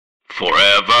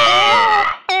Forever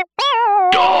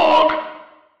Dog.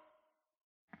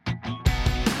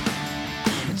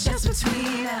 Just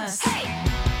between us.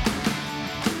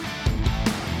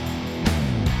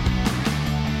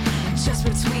 Just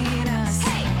between us.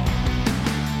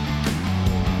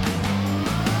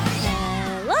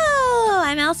 Hello,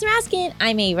 I'm Allison Raskin.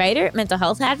 I'm a writer, mental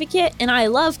health advocate, and I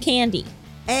love candy.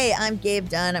 Hey, I'm Gabe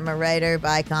Dunn. I'm a writer,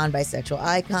 bicon, bisexual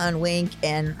icon, wink,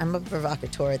 and I'm a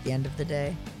provocateur at the end of the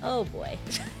day. Oh boy.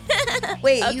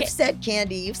 Wait, Okay. You've said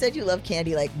candy. You've said you love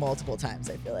candy like multiple times,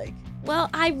 I feel like. Well,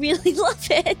 I really love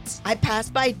it. I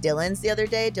passed by Dylan's the other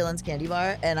day, Dylan's Candy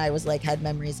Bar, and I was like, had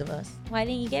memories of us. Why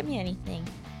didn't you get me anything?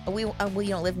 We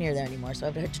don't live near there anymore, so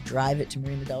I've had to drive it to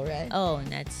Marina Del Rey. Oh, and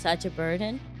that's such a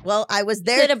burden. Well, I was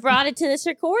there. Could have brought it to this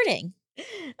recording.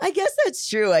 I guess that's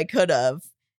true. I could have.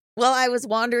 Well, I was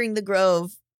wandering the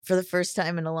Grove for the first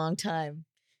time in a long time,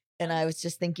 and I was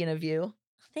just thinking of you.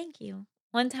 Thank you.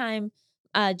 One time,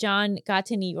 John got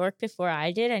to New York before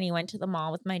I did, and he went to the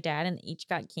mall with my dad, and they each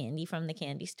got candy from the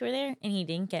candy store there, and he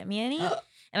didn't get me any.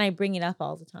 And I bring it up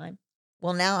all the time.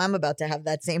 Well, now I'm about to have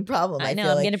that same problem. I know,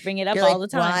 feel I'm like. going to bring it up You're all like,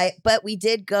 the time. Why? But we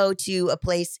did go to a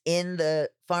place in the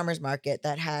farmer's market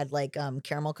that had like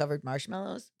caramel covered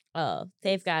marshmallows. Oh,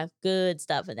 they've got good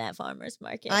stuff in that farmer's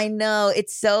market. I know.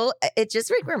 It just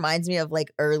like reminds me of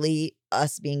like early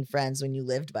us being friends when you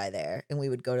lived by there and we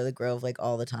would go to the Grove like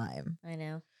all the time I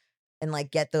know. and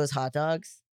like get those hot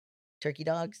dogs, turkey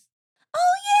dogs. Oh,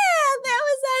 yeah, that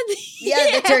was that.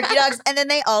 Yeah, the turkey dogs. And then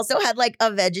they also had like a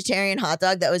vegetarian hot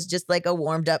dog that was just like a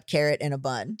warmed up carrot in a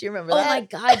bun. Do you remember Oh that? my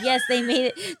God, yes, they made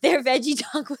it. Their veggie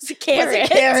dog was a It carrot. was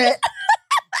a carrot.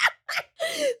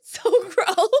 So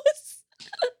gross.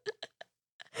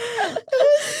 It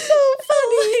was so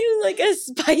funny. It was like a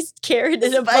spiced carrot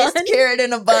in a Spiced bun. carrot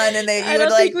in a bun, and they I you would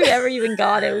don't like think we ever even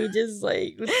got it. We just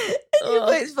like, you ugh.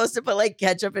 were supposed to put like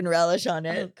ketchup and relish on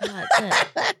Oh it. God.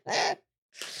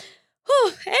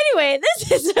 Whew. Anyway,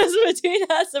 this is Just Between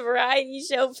Us, a variety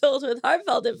show filled with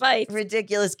heartfelt advice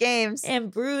Ridiculous games. and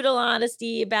brutal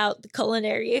honesty about the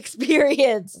culinary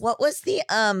experience. What was the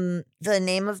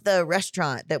name of the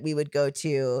restaurant that we would go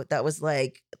to that was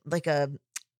like a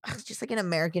just like an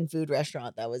American food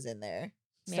restaurant that was in there?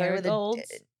 Marigolds?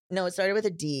 No, it started with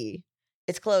a D.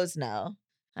 It's closed now.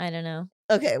 I don't know.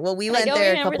 Okay, well we I went don't there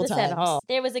a remember couple this times. at all.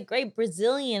 There was a great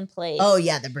Brazilian place. Oh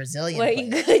yeah, the Brazilian where place.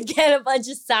 you could get a bunch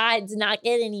of sides and not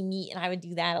get any meat, and I would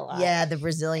do that a lot. Yeah, the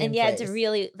Brazilian and you had place. to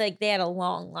really like they had a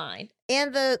long line.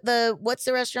 And the what's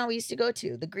the restaurant we used to go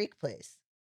to? The Greek place.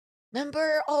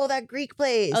 Remember? Oh, that Greek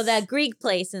place. Oh, that Greek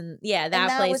place, and yeah,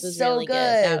 that place was was so really good.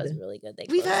 That good. was really good. They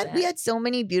we closed that. had so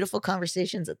many beautiful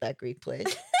conversations at that Greek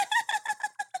place.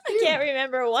 I can't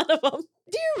remember one of them.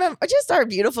 Do you remember just our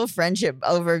beautiful friendship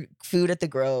over food at the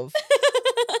Grove?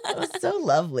 It was so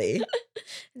lovely.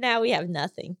 Now we have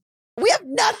nothing. We have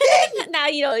nothing. Now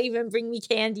you don't even bring me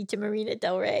candy to Marina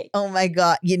Del Rey. Oh my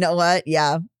God. You know what?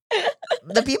 Yeah.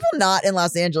 The people not in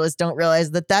Los Angeles don't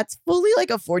realize that that's fully like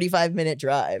a 45-minute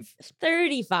drive.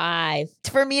 35.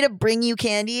 For me to bring you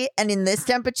candy and in this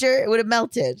temperature, it would have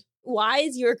melted. Why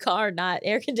is your car not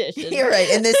air conditioned? You're right.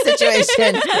 In this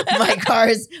situation, my car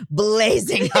is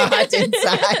blazing hot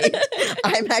inside.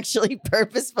 I'm actually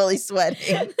purposefully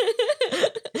sweating.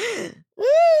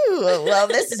 Woo! Well,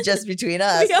 this is just between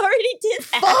us. We already did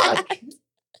that. Fuck.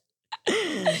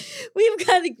 We've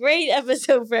got a great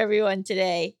episode for everyone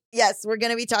today. Yes, we're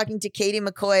going to be talking to Katie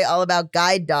McCoy all about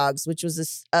guide dogs, which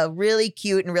was a really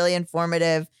cute and really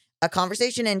informative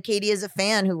conversation. And Katie is a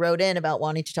fan who wrote in about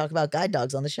wanting to talk about guide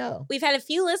dogs on the show. We've had a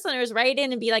few listeners write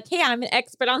in and be like, hey, I'm an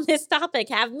expert on this topic.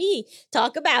 Have me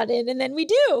talk about it. And then we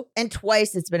do. And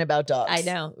twice it's been about dogs. I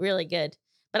know. Really good.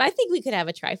 But I think we could have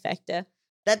a trifecta.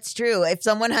 That's true. If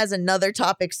someone has another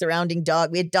topic surrounding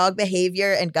we had dog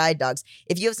behavior and guide dogs.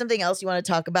 If you have something else you want to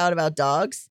talk about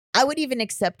dogs, I would even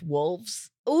accept wolves.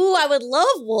 Ooh, I would love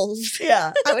wolves.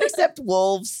 Yeah, I would accept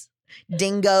wolves,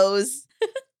 dingoes,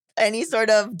 any sort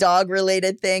of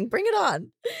dog-related thing. Bring it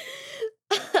on.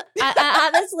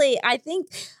 Honestly, I think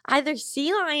either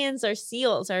sea lions or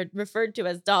seals are referred to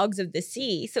as dogs of the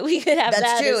sea. So we could have That's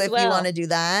that true as if well. you want to do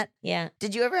that. Yeah.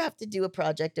 Did you ever have to do a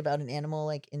project about an animal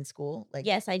like in school? Like,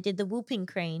 Yes, I did the whooping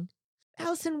crane.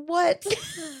 Allison, what?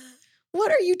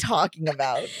 What are you talking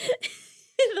about?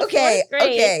 In the Okay, fourth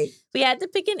grade, okay. we had to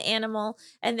pick an animal,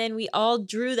 and then we all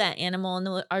drew that animal,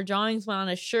 and our drawings went on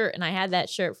a shirt, and I had that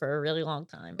shirt for a really long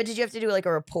time. But did you have to do like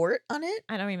a report on it?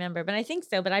 I don't remember, but I think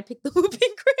so. But I picked the whooping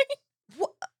crane.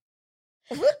 What?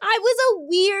 I was a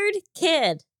weird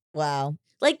kid. Wow.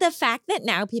 Like the fact that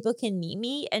now people can meet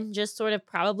me and just sort of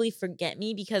probably forget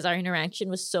me because our interaction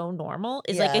was so normal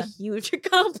is like a Yeah. huge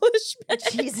accomplishment.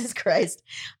 Jesus Christ.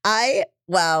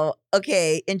 Wow.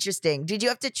 Okay. Interesting. Did you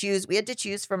have to choose? We had to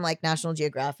choose from like National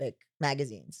Geographic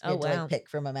magazines. We Oh, had to wow. like pick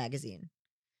from a magazine.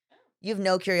 You have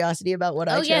no curiosity about what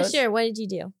I Oh, chose? yeah, sure. What did you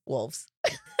do? Wolves.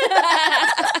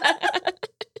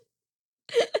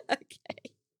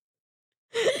 Okay.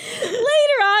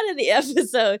 Later on in the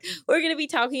episode, we're going to be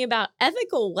talking about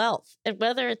ethical wealth and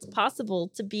whether it's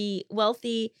possible to be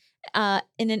wealthy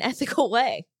in an ethical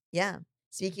way. Yeah.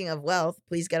 Speaking of wealth,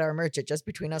 please get our merch at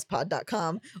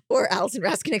justbetweenuspod.com or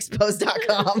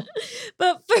AllisonRaskinExposed.com.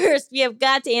 But first, we have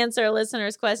got to answer a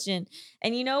listener's question.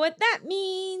 And you know what that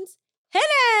means? Hit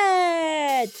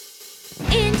it!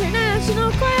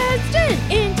 International question!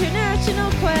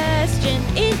 International question!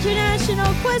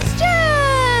 International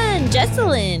question!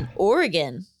 Jesselyn,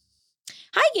 Oregon.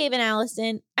 Hi, Gabe and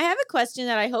Allison. I have a question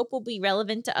that I hope will be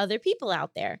relevant to other people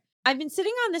out there. I've been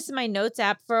sitting on this in my notes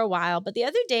app for a while, but the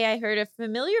other day I heard a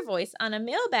familiar voice on a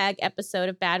mailbag episode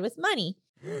of Bad with Money.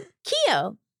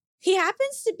 Keo. He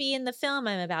happens to be in the film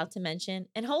I'm about to mention,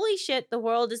 and holy shit, the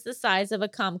world is the size of a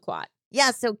kumquat.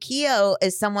 Yeah, so Keo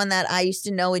is someone that I used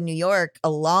to know in New York a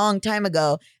long time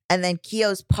ago. And then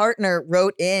Keo's partner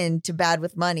wrote in to Bad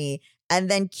with Money. And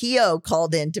then Keo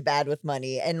called in to Bad with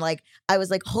Money. And like, I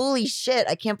was like, holy shit,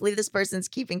 I can't believe this person's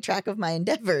keeping track of my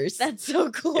endeavors. That's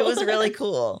so cool. It was really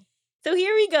cool. So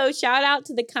here we go. Shout out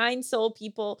to the kind soul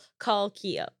people called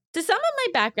Keo. To sum up my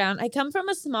background, I come from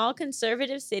a small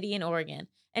conservative city in Oregon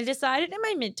and decided in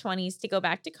my mid-20s to go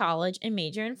back to college and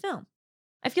major in film.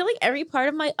 I feel like every part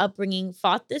of my upbringing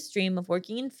fought this dream of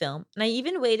working in film, and I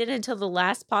even waited until the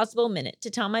last possible minute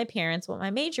to tell my parents what my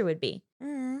major would be.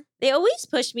 They always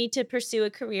pushed me to pursue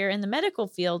a career in the medical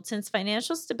field since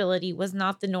financial stability was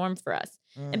not the norm for us,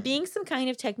 and being some kind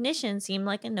of technician seemed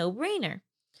like a no-brainer.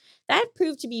 That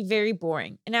proved to be very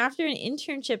boring, and after an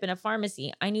internship in a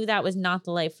pharmacy, I knew that was not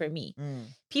the life for me.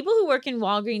 People who work in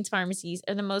Walgreens pharmacies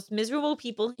are the most miserable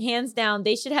people. Hands down,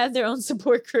 they should have their own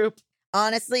support group.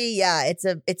 Honestly, yeah,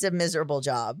 it's a miserable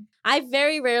job. I've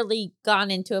very rarely gone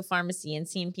into a pharmacy and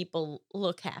seen people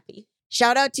look happy.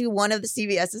 Shout out to one of the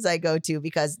CVSs I go to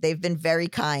because they've been very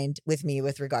kind with me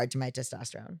with regard to my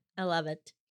testosterone. I love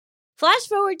it. Flash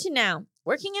forward to now,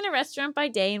 working in a restaurant by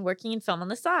day and working in film on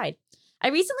the side. I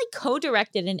recently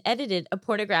co-directed and edited a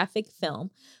pornographic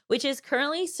film, which is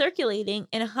currently circulating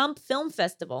in a Hump Film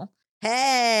Festival.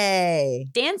 Hey!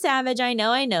 Dan Savage, I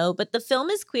know, but the film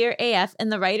is queer AF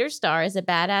and the writer star is a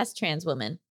badass trans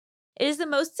woman. It is the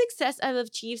most success I've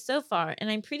achieved so far, and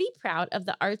I'm pretty proud of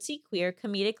the artsy, queer,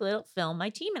 comedic little film my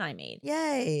team and I made.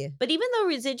 Yay! But even though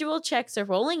residual checks are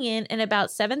rolling in and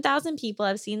about 7,000 people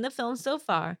have seen the film so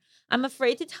far, I'm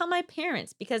afraid to tell my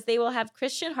parents because they will have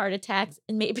Christian heart attacks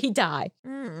and maybe die.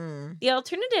 The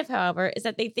alternative, however, is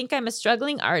that they think I'm a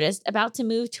struggling artist about to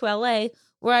move to LA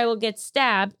where I will get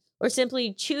stabbed or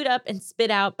simply chewed up and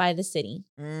spit out by the city.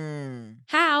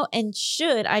 How and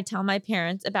should I tell my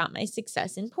parents about my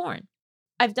success in porn?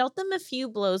 I've dealt them a few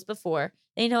blows before.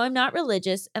 They know I'm not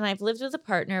religious and I've lived with a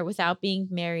partner without being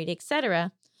married,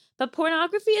 etc. But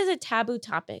pornography is a taboo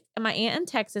topic, and my aunt in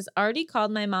Texas already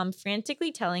called my mom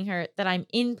frantically telling her that I'm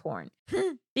in porn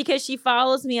because she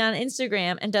follows me on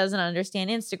Instagram and doesn't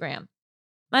understand Instagram.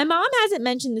 My mom hasn't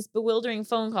mentioned this bewildering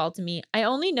phone call to me. I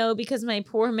only know because my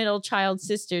poor middle child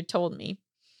sister told me.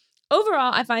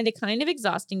 Overall, I find it kind of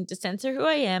exhausting to censor who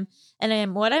I am and I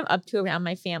am what I'm up to around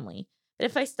my family. But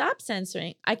if I stop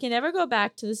censoring, I can never go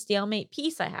back to the stalemate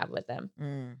peace I have with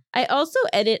them. I also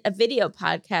edit a video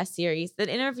podcast series that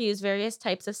interviews various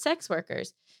types of sex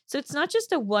workers, so it's not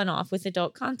just a one-off with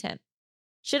adult content.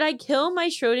 Should I kill my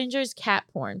Schrodinger's cat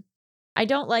porn? I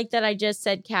don't like that I just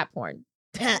said cat porn.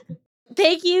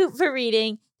 Thank you for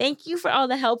reading. Thank you for all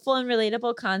the helpful and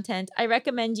relatable content. I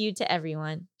recommend you to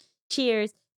everyone.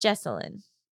 Cheers, Jesselyn.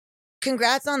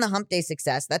 Congrats on the Hump Day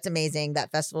success. That's amazing.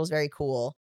 That festival is very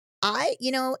cool.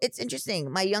 It's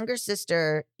interesting. My younger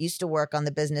sister used to work on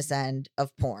the business end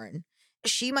of porn.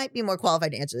 She might be more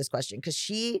qualified to answer this question because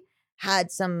she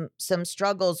had some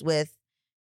struggles with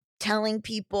telling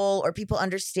people or people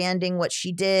understanding what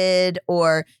she did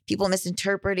or people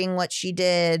misinterpreting what she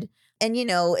did. And,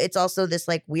 it's also this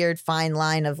like weird fine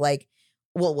line of like,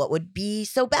 well, what would be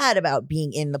so bad about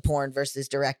being in the porn versus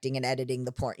directing and editing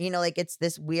the porn? It's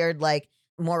this weird like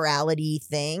morality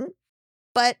thing.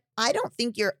 But I don't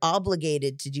think you're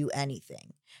obligated to do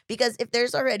anything because if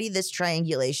there's already this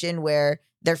triangulation where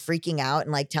they're freaking out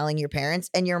and like telling your parents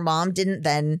and your mom didn't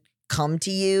then come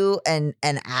to you and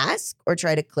ask or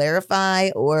try to clarify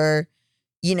or,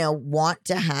 want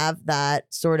to have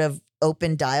that sort of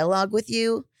open dialogue with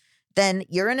you, then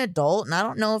you're an adult. And I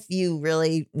don't know if you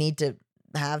really need to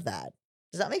have that.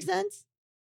 Does that make sense?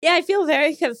 Yeah, I feel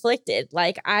very conflicted.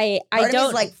 Like I Part of me don't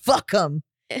is like, fuck them.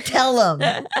 Tell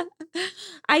them.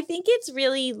 I think it's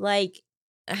really like,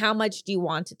 how much do you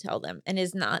want to tell them? And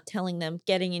is not telling them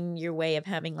getting in your way of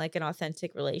having like an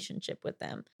authentic relationship with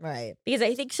them? Right. Because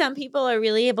I think some people are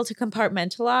really able to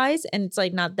compartmentalize, and it's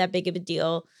like not that big of a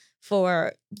deal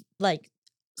for like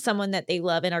someone that they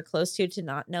love and are close to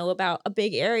not know about a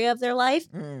big area of their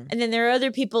life. Mm. And then there are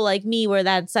other people like me where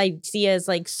that's I see as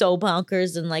like so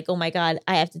bonkers and like, oh my God,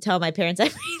 I have to tell my parents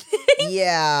everything.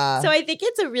 Yeah. So I think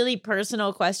it's a really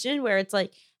personal question where it's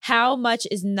like, how much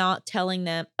is not telling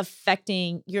them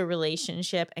affecting your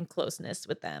relationship and closeness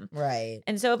with them? Right.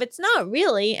 And so if it's not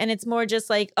really, and it's more just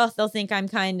like, oh, they'll think I'm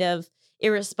kind of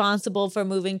irresponsible for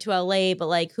moving to LA, but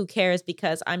like, who cares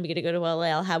because I'm going to go to LA,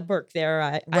 I'll have work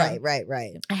there. Right.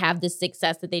 I have this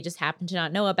success that they just happen to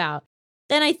not know about.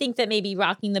 Then I think that maybe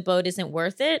rocking the boat isn't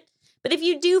worth it. But if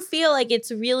you do feel like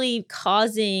it's really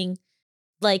causing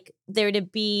like there to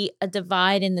be a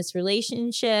divide in this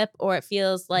relationship, or it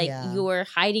feels like Yeah. you're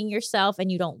hiding yourself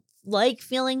and you don't like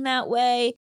feeling that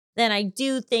way, then I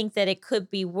do think that it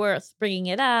could be worth bringing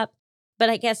it up.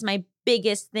 But I guess my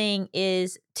biggest thing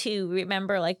is to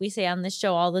remember, like we say on this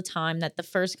show all the time, that the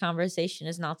first conversation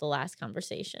is not the last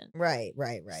conversation. Right.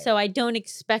 So I don't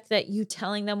expect that you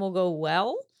telling them will go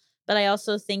well, but I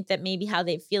also think that maybe how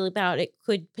they feel about it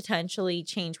could potentially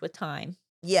change with time.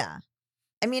 Yeah.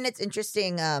 I mean, it's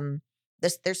interesting.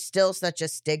 There's still such a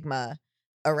stigma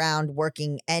around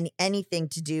working anything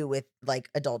to do with like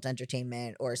adult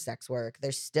entertainment or sex work.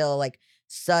 There's still like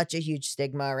such a huge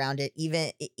stigma around it,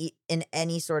 even in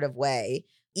any sort of way,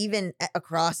 even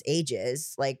across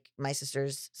ages. Like my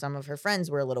sister's, some of her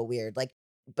friends were a little weird. Like,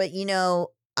 but you know,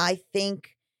 I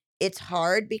think it's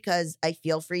hard because I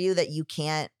feel for you that you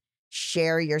can't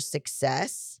share your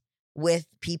success with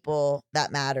people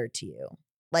that matter to you.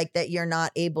 Like that you're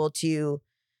not able to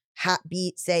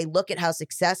say, look at how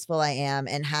successful I am,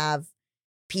 and have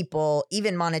people,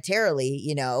 even monetarily,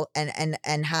 you know,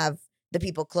 and have the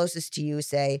people closest to you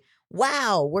say,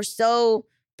 wow, we're so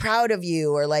proud of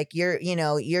you, or like you're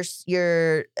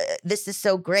this is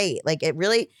so great. Like it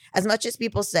really, as much as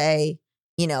people say,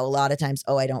 you know, a lot of times,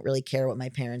 oh, I don't really care what my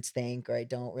parents think, or I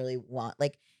don't really want,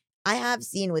 like I have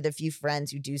seen with a few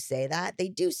friends who do say that, they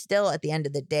do still at the end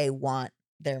of the day want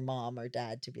their mom or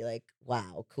dad to be like,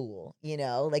 wow, cool. You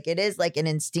know, like it is like an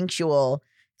instinctual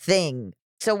thing.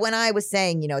 So when I was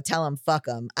saying, you know, tell them, fuck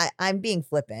them, I'm being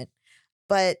flippant.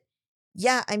 But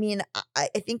yeah, I mean, I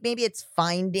think maybe it's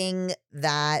finding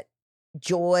that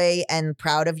joy and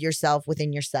proud of yourself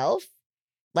within yourself.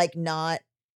 Like not,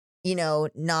 you know,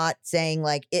 not saying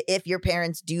like, if your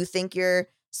parents do think you're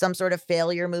some sort of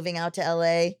failure moving out to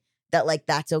LA, that like,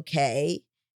 that's okay.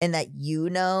 And that you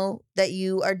know that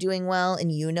you are doing well,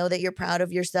 and you know that you're proud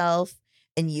of yourself,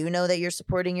 and you know that you're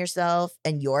supporting yourself,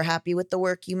 and you're happy with the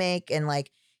work you make. And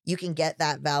like you can get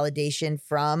that validation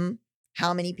from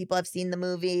how many people have seen the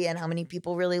movie and how many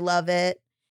people really love it.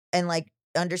 And like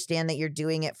understand that you're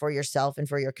doing it for yourself and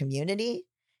for your community,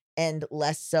 and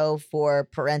less so for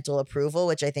parental approval,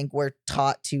 which I think we're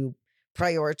taught to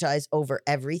prioritize over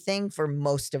everything for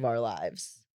most of our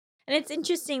lives. And it's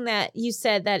interesting that you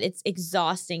said that it's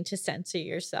exhausting to censor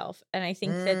yourself. And I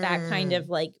think that kind of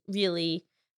like really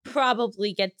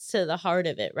probably gets to the heart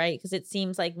of it, right? Because it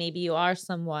seems like maybe you are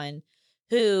someone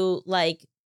who like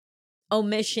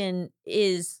omission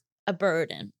is a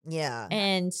burden. Yeah.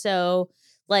 And so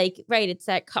like, right, it's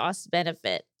that cost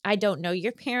benefit. I don't know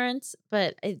your parents,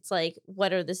 but it's like,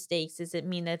 what are the stakes? Does it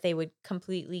mean that they would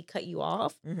completely cut you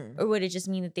off? Mm-hmm. Or would it just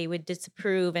mean that they would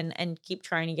disapprove and keep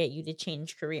trying to get you to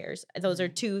change careers? Those are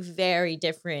two very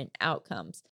different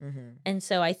outcomes. Mm-hmm. And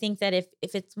so I think that if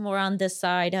it's more on the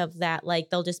side of that,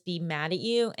 like they'll just be mad at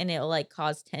you and it'll like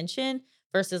cause tension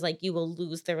versus like you will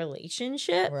lose the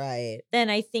relationship. Right. Then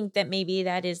I think that maybe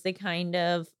that is the kind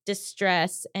of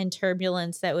distress and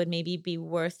turbulence that would maybe be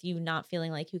worth you not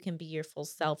feeling like you can be your full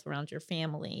self around your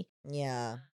family.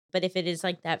 Yeah. But if it is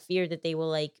like that fear that they will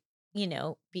like, you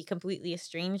know, be completely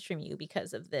estranged from you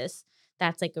because of this,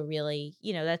 that's like a really,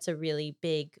 you know, that's a really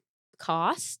big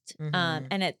cost. Mhm.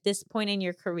 And at this point in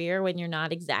your career, when you're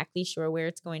not exactly sure where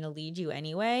it's going to lead you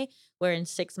anyway, where in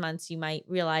 6 months you might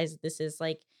realize this is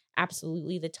like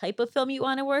absolutely the type of film you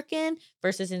want to work in,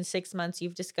 versus in 6 months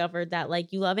you've discovered that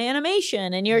like you love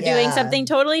animation and you're doing Yeah. something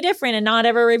totally different, and not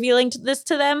ever revealing this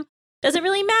to them doesn't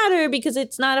really matter because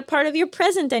it's not a part of your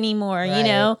present anymore, you Right.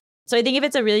 know? So I think if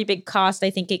it's a really big cost, I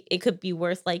think it could be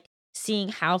worth like seeing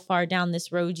how far down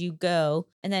this road you go.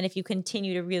 And then if you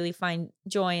continue to really find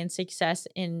joy and success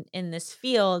in this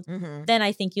field, then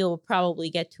I think you'll probably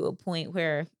get to a point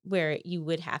where you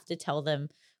would have to tell them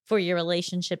for your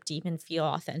relationship to even feel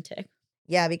authentic.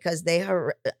 Yeah, because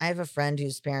I have a friend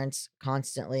whose parents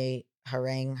constantly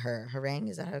harangue her. Harangue,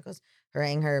 is that how it goes?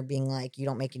 Harangue her, being like, you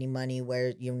don't make any money,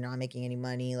 where you're not making any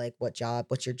money, like what's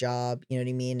your job? You know what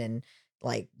I mean? And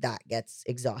like that gets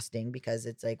exhausting because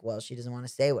it's like, well, she doesn't want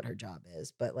to say what her job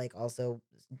is, but like also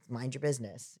mind your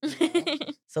business. You know?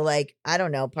 So like, I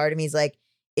don't know. Part of me is like,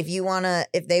 if they want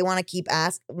to keep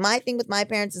my thing with my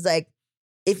parents is like,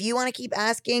 if you want to keep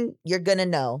asking, you're gonna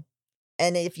know.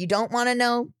 And if you don't want to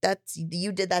know,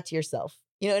 you did that to yourself.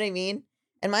 You know what I mean?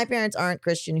 And my parents aren't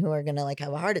Christian who are going to like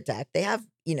have a heart attack. They have,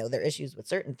 their issues with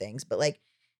certain things, but like,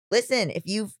 listen, if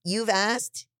you've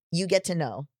asked, you get to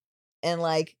know. And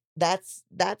like, that's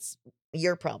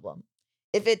your problem.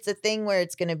 If it's a thing where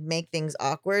it's going to make things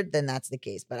awkward, then that's the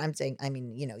case. But I'm saying,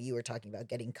 you were talking about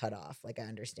getting cut off. Like, I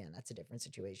understand that's a different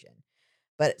situation.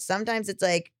 But sometimes it's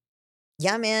like,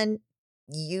 yeah, man,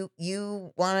 you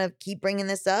want to keep bringing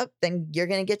this up, then you're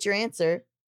going to get your answer.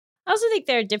 I also think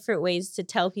there are different ways to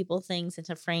tell people things and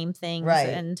to frame things, right?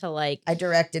 And to like, I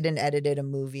directed and edited a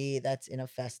movie that's in a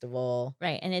festival,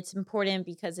 right? And it's important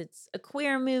because it's a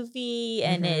queer movie,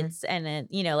 and it's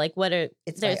like what are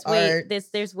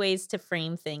there's ways to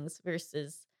frame things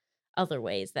versus other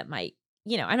ways that might,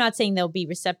 I'm not saying they'll be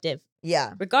receptive.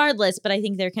 Yeah. Regardless, but I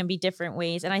think there can be different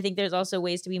ways. And I think there's also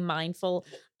ways to be mindful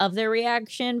of their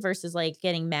reaction versus like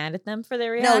getting mad at them for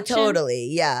their reaction. No, totally.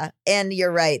 Yeah. And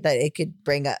you're right that it could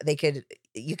bring up, they could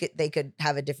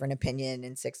have a different opinion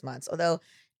in 6 months. Although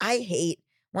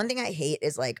one thing I hate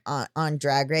is like on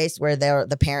Drag Race where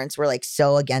the parents were like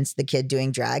so against the kid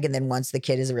doing drag. And then once the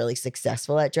kid is really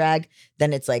successful at drag,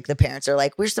 then it's like the parents are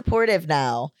like, we're supportive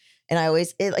now. And I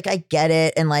get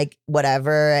it and like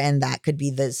whatever. And that could be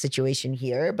the situation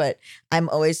here. But I'm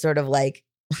always sort of like,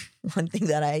 one thing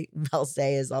that I'll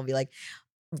say is I'll be like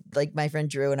my friend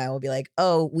Drew and I will be like,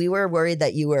 oh, we were worried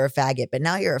that you were a faggot, but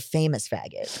now you're a famous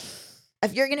faggot.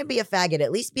 If you're going to be a faggot,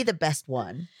 at least be the best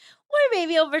one. Or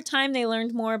maybe over time they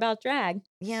learned more about drag.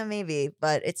 Yeah, maybe.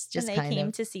 But it's just and they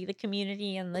came to see the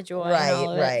community and the joy. Right, and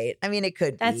all of it. Right. I mean, it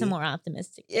could That's be. a more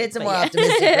optimistic thing, It's a more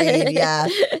optimistic read, yeah.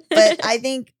 But I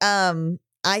think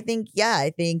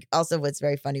also what's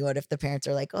very funny, what if the parents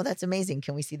are like, oh, that's amazing.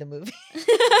 Can we see the movie?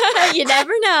 You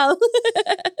never know.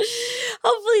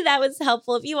 Hopefully that was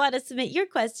helpful. If you want to submit your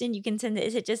question, you can send it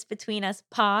to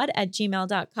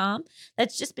justbetweenuspod@gmail.com.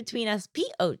 That's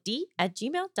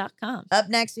justbetweenuspod@gmail.com. Up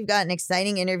next, we've got an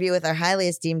exciting interview with our highly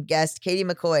esteemed guest, Katie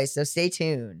McCoy. So stay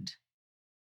tuned.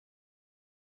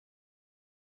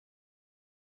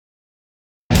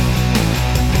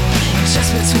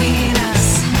 Just between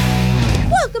us.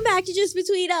 Welcome back to Just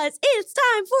Between Us. It's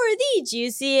time for the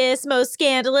juiciest, most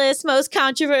scandalous, most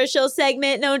controversial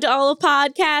segment known to all of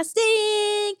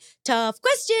podcasting. Tough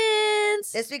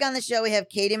questions. This week on the show, we have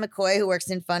Katie McCoy, who works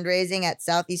in fundraising at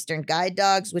Southeastern Guide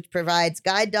Dogs, which provides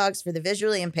guide dogs for the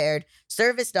visually impaired,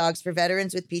 service dogs for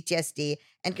veterans with PTSD,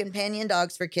 and companion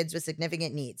dogs for kids with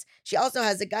significant needs. She also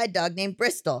has a guide dog named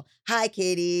Bristol. Hi,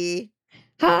 Katie.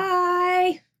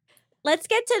 Hi. Let's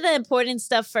get to the important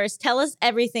stuff first. Tell us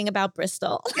everything about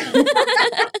Bristol.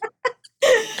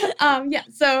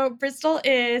 So Bristol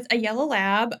is a yellow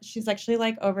lab. She's actually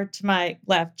like over to my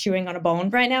left chewing on a bone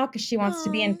right now because she wants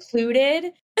to be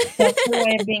included. That's her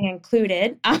way of being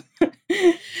included.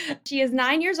 She is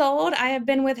 9 years old. I have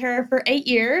been with her for 8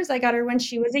 years. I got her when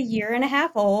she was 1.5 years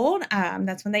old.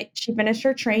 That's when she finished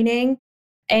her training.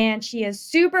 And she is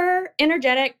super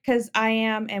energetic because I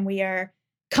am, and we are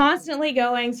constantly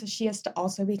going. So she has to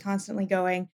also be constantly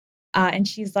going. And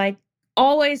she's like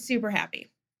always super happy.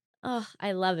 Oh,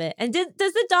 I love it. And does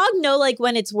the dog know like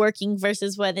when it's working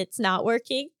versus when it's not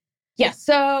working? Yeah.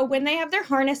 So when they have their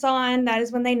harness on, that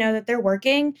is when they know that they're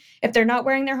working. If they're not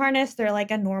wearing their harness, they're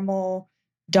like a normal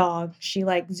dog. She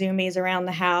like zoomies around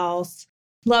the house,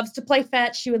 loves to play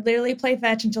fetch. She would literally play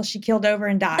fetch until she keeled over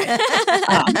and died.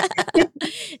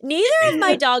 Neither of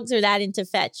my dogs are that into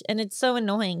fetch. And it's so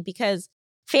annoying because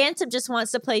Phantom just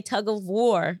wants to play tug of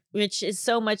war, which is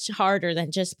so much harder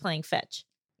than just playing fetch.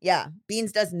 Yeah,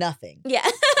 Beans does nothing. Yeah.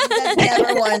 Beans has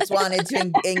never once wanted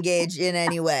to engage in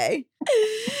any way.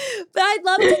 But I'd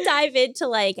love to dive into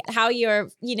like how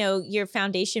your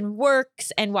foundation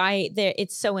works and why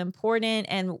it's so important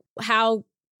and how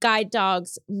guide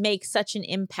dogs make such an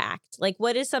impact. Like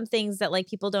what is some things that like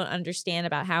people don't understand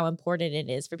about how important it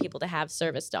is for people to have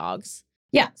service dogs?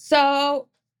 Yeah. So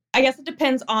I guess it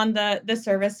depends on the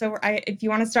service. So if you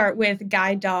want to start with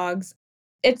guide dogs,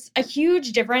 It's a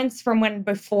huge difference from when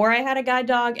before I had a guide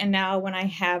dog and now when I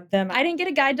have them. I didn't get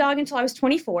a guide dog until I was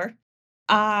 24.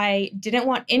 I didn't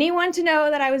want anyone to know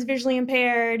that I was visually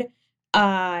impaired.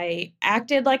 I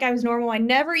acted like I was normal. I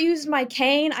never used my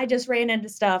cane. I just ran into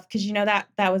stuff because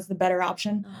that was the better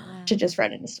option, to just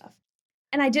run into stuff.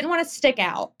 And I didn't want to stick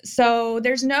out. So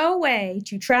there's no way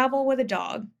to travel with a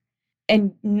dog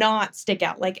and not stick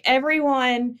out. Like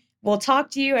everyone will talk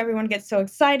to you. Everyone gets so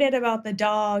excited about the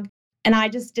dog. And I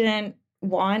just didn't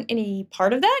want any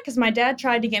part of that because my dad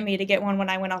tried to get me to get one when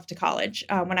I went off to college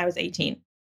when I was 18.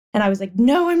 And I was like,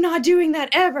 no, I'm not doing that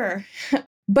ever.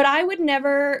 But I would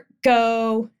never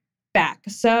go back.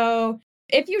 So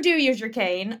if you do use your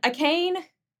cane, a cane,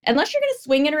 unless you're going to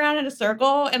swing it around in a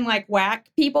circle and like whack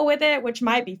people with it, which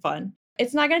might be fun,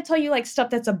 it's not going to tell you like stuff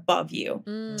that's above you.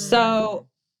 So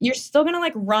you're still going to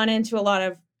like run into a lot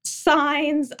of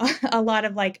signs, a lot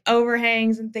of like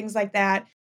overhangs and things like that.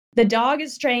 The dog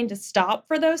is trained to stop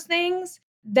for those things.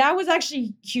 That was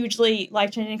actually hugely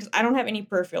life-changing because I don't have any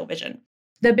peripheral vision.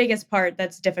 The biggest part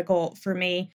that's difficult for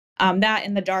me, that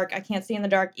in the dark, I can't see in the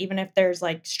dark, even if there's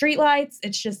like street lights.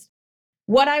 It's just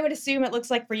what I would assume it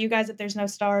looks like for you guys if there's no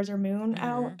stars or moon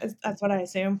out. That's what I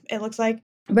assume it looks like.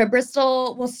 But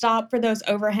Bristol will stop for those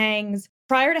overhangs.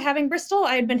 Prior to having Bristol,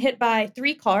 I had been hit by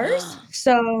 3 cars.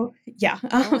 So yeah.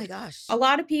 Oh my gosh. A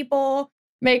lot of people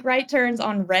make right turns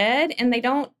on red and they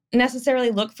don't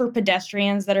necessarily look for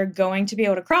pedestrians that are going to be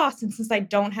able to cross. And since I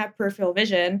don't have peripheral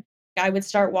vision, I would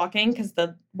start walking because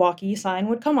the walkie sign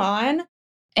would come on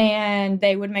and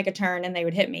they would make a turn and they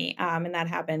would hit me. And that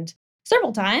happened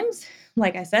several times.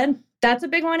 Like I said, that's a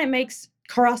big one. It makes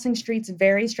crossing streets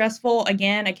very stressful.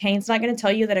 Again, a cane's not going to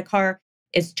tell you that a car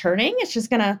is turning. It's just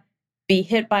going to be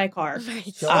hit by a car.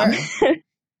 Sure.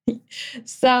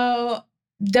 So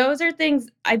those are things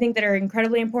I think that are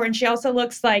incredibly important. She also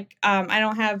looks like I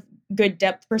don't have good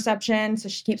depth perception. So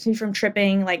she keeps me from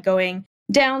tripping, like going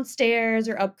downstairs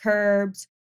or up curbs.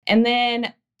 And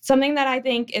then something that I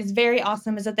think is very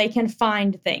awesome is that they can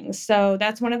find things. So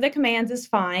that's one of the commands is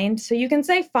find. So you can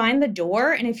say find the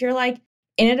door. And if you're like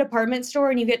in a department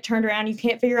store and you get turned around, you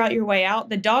can't figure out your way out,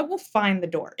 the dog will find the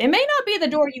door. It may not be the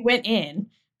door you went in,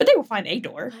 but they will find a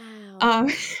door. Wow.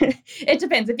 It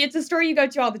depends. If it's a store you go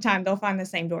to all the time, they'll find the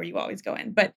same door you always go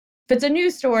in. But if it's a new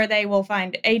store, they will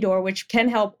find a door, which can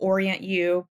help orient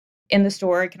you in the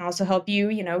store. It can also help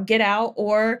you, get out.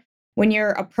 Or when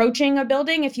you're approaching a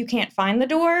building, if you can't find the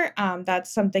door,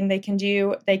 that's something they can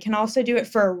do. They can also do it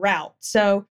for a route.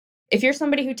 So if you're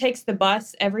somebody who takes the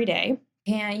bus every day,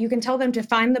 and you can tell them to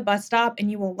find the bus stop and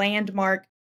you will landmark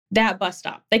that bus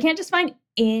stop. They can't just find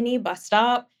any bus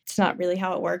stop. It's not really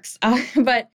how it works.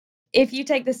 But if you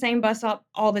take the same bus stop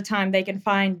all the time, they can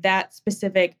find that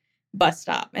specific bus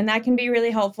stop. And that can be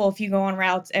really helpful if you go on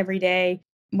routes every day.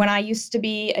 When I used to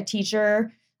be a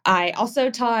teacher, I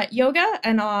also taught yoga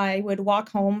and I would walk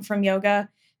home from yoga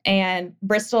and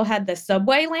Bristol had the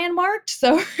subway landmarked.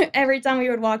 So every time we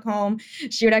would walk home,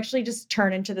 she would actually just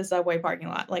turn into the subway parking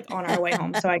lot, like on our way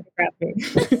home. So I could grab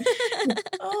food.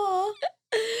 Oh.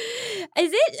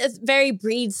 Is it very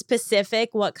breed specific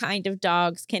what kind of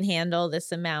dogs can handle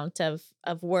this amount of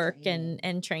work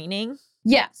and training?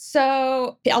 Yeah.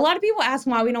 So a lot of people ask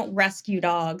why we don't rescue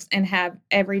dogs and have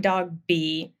every dog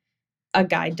be a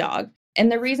guide dog.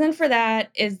 And the reason for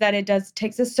that is that it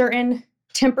takes a certain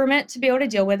temperament to be able to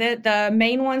deal with it. The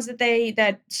main ones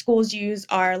that schools use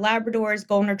are Labradors,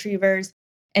 Golden Retrievers,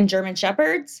 and German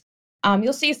Shepherds.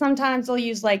 You'll see sometimes they'll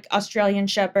use like Australian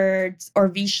Shepherds or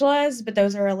Vizslas, but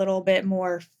those are a little bit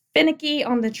more finicky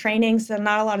on the training. So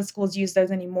not a lot of schools use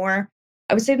those anymore.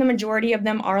 I would say the majority of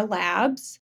them are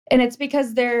labs. And it's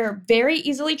because they're very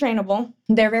easily trainable.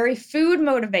 They're very food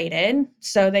motivated.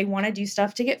 So they want to do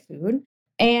stuff to get food.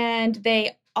 And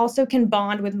they also can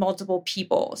bond with multiple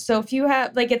people. So if you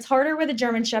have, like, it's harder with a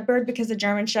German Shepherd because a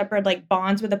German Shepherd like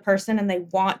bonds with a person and they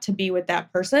want to be with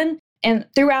that person. And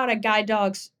throughout a guide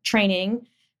dog's training,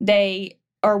 they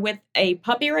are with a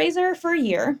puppy raiser for a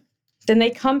year. Then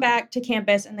they come back to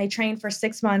campus and they train for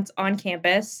 6 months on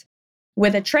campus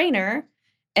with a trainer.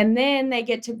 And then they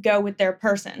get to go with their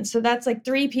person. So that's like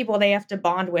 3 people they have to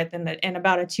bond with in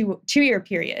about a two-year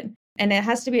period. And it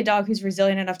has to be a dog who's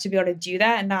resilient enough to be able to do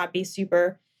that and not be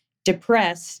super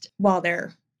depressed while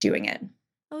they're doing it.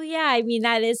 Oh, yeah. I mean,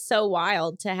 that is so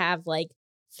wild to have like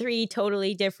 3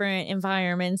 totally different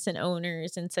environments and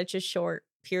owners in such a short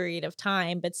period of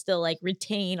time, but still like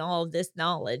retain all of this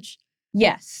knowledge.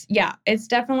 Yes. Yeah. It's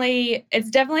definitely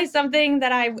something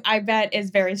that I bet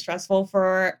is very stressful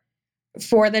for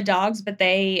for the dogs, but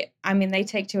they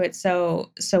take to it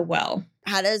so well.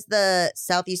 How does the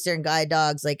Southeastern guide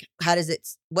dogs, like,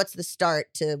 what's the start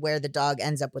to where the dog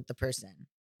ends up with the person?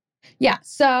 Yeah,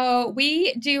 so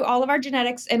we do all of our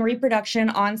genetics and reproduction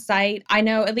on site. I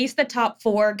know at least the top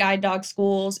 4 guide dog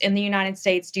schools in the United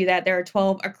States do that. There are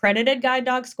 12 accredited guide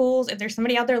dog schools. If there's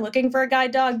somebody out there looking for a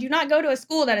guide dog, do not go to a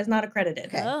school that is not accredited.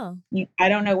 Okay. Oh. I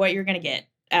don't know what you're going to get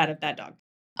out of that dog.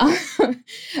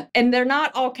 And they're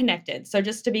not all connected. So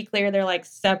just to be clear, they're like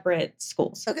separate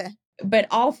schools. Okay. But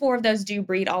all 4 of those do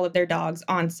breed all of their dogs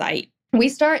on site. We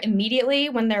start immediately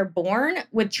when they're born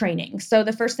with training. So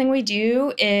the first thing we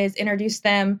do is introduce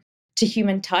them to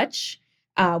human touch.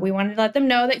 We wanted to let them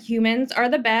know that humans are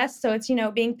the best. So it's,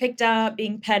 being picked up,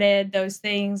 being petted, those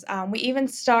things. We even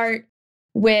start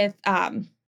with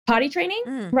potty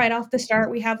training right off the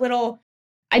start. We have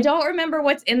I don't remember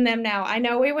what's in them now. I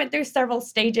know we went through several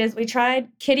stages. We tried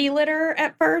kitty litter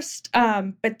at first,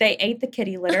 but they ate the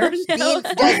kitty litter. Oh, no.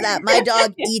 Beans does that. My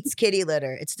dog eats kitty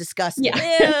litter. It's disgusting. Yeah.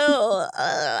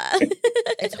 Ew.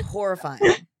 It's horrifying.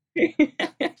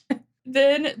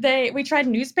 Then we tried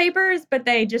newspapers, but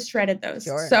they just shredded those.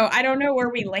 Sure. So I don't know where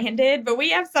we landed, but we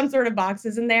have some sort of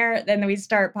boxes in there. Then we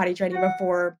start potty training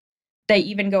before they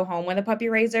even go home with a puppy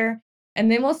raiser.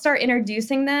 And then we'll start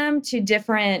introducing them to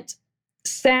different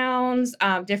sounds,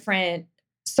 different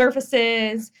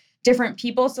surfaces, different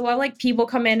people. So we'll have people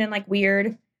come in like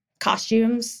weird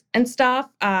costumes and stuff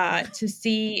to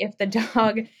see if the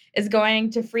dog is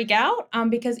going to freak out,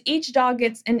 because each dog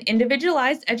gets an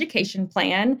individualized education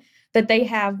plan that they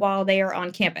have while they are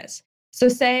on campus. So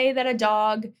say that a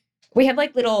dog, we have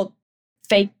little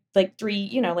fake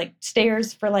 3,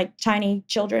 stairs for tiny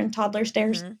children, toddler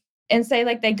stairs. Mm-hmm. And say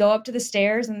they go up to the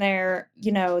stairs and they're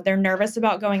nervous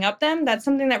about going up them. That's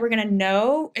something that we're going to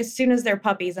know as soon as they're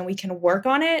puppies, and we can work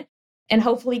on it and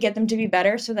hopefully get them to be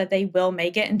better so that they will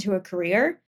make it into a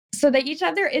career. So they each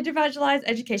have their individualized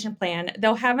education plan.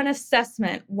 They'll have an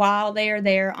assessment while they are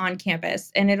there on campus,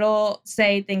 and it'll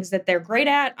say things that they're great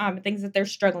at, things that they're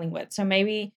struggling with. So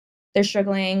maybe they're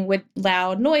struggling with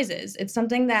loud noises. It's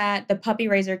something that the puppy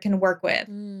raiser can work with.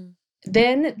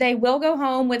 Then they will go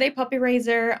home with a puppy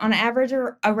raiser on average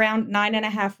around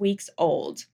 9.5 weeks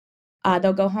old.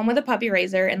 They'll go home with a puppy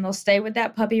raiser and they'll stay with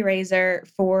that puppy raiser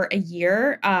for a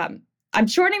year. I'm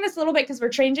shortening this a little bit because we're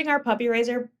changing our puppy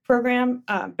raiser program,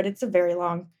 but it's a very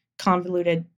long,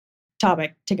 convoluted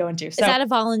topic to go into. So, is that a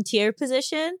volunteer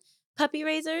position, puppy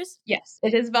raisers? Yes,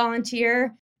 it is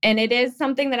volunteer. And it is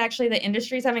something that actually the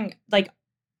industry is having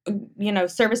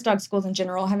service dog schools in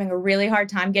general having a really hard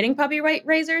time getting puppy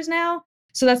raisers now.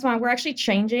 So that's why we're actually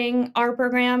changing our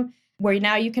program where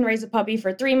now you can raise a puppy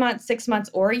for 3 months, 6 months,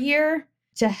 or a year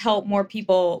to help more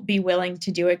people be willing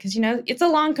to do it. Because, it's a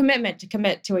long commitment to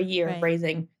commit to a year of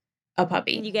raising a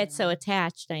puppy. And you get so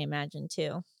attached, I imagine,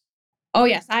 too. Oh,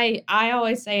 yes. I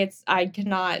always say I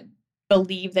cannot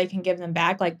believe they can give them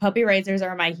back. Puppy raisers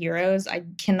are my heroes. I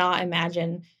cannot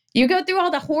imagine. You go through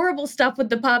all the horrible stuff with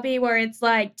the puppy where it's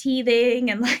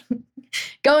teething and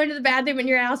going to the bathroom in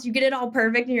your house. You get it all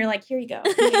perfect and you're like, here you go.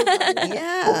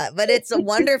 Yeah, but it's a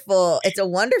wonderful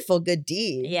good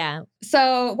deed. Yeah.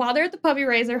 So while they're at the puppy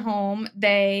raiser home,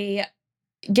 they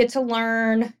get to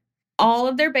learn all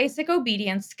of their basic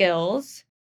obedience skills.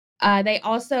 They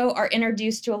also are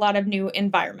introduced to a lot of new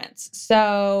environments.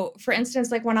 So for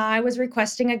instance, when I was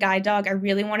requesting a guide dog, I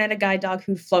really wanted a guide dog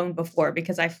who'd flown before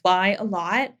because I fly a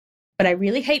lot, but I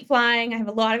really hate flying. I have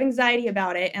a lot of anxiety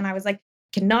about it. And I was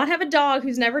cannot have a dog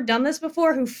who's never done this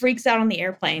before who freaks out on the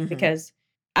airplane because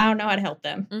I don't know how to help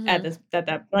them at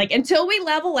that. Until we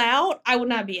level out, I will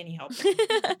not be any help.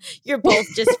 You're both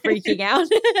just freaking out.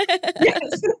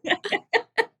 Yes.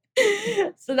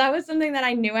 So that was something that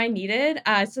I knew I needed.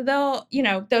 So they'll,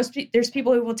 there's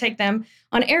people who will take them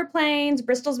on airplanes.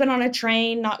 Bristol's been on a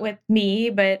train, not with me,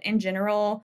 but in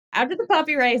general. After the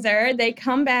puppy raiser, they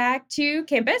come back to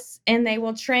campus and they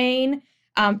will train.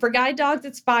 For guide dogs,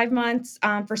 it's 5 months.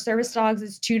 For service dogs,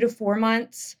 it's 2 to 4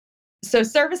 months. So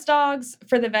service dogs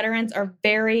for the veterans are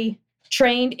very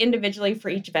trained individually for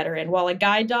each veteran, while a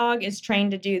guide dog is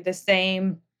trained to do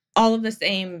all of the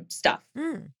same stuff.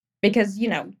 Because,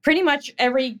 pretty much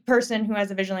every person who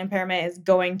has a visual impairment is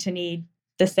going to need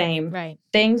the same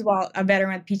things, while a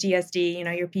veteran with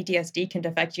PTSD, your PTSD can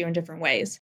affect you in different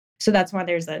ways. So that's why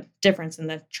there's a difference in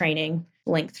the training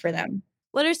length for them.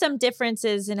 What are some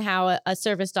differences in how a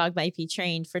service dog might be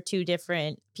trained for 2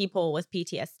 different people with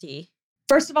PTSD?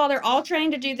 First of all, they're all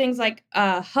trained to do things like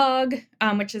a hug,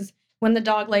 which is when the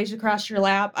dog lays across your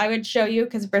lap. I would show you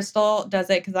because Bristol does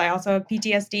it because I also have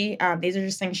PTSD. These are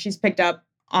just things she's picked up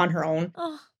on her own.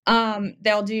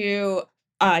 They'll do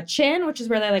chin, which is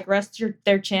where they like rest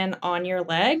their chin on your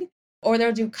leg, or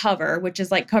they'll do cover, which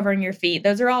is like covering your feet.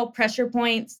 Those are all pressure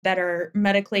points that are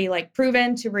medically like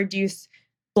proven to reduce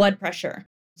blood pressure.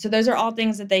 So those are all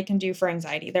things that they can do for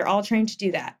anxiety. They're all trained to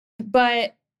do that.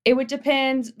 But it would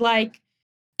depend, like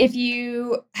if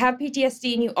you have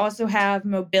PTSD and you also have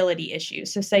mobility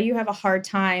issues. So say you have a hard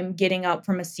time getting up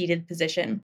from a seated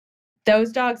position.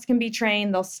 Those dogs can be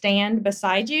trained. They'll stand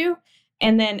beside you.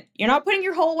 And then you're not putting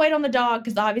your whole weight on the dog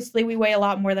because obviously we weigh a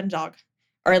lot more than a dog,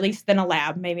 or at least than a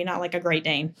lab, maybe not like a Great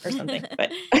Dane or something.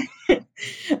 But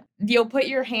you'll put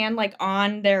your hand like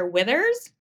on their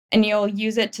withers and you'll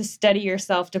use it to steady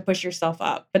yourself to push yourself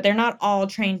up. But they're not all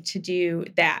trained to do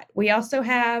that. We also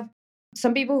have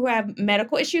some people who have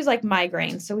medical issues like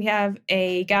migraines. So we have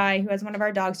a guy who has one of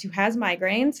our dogs who has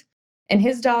migraines. And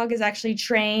his dog is actually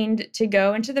trained to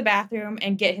go into the bathroom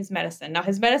and get his medicine. Now,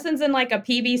 his medicine's in like a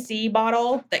PVC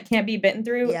bottle that can't be bitten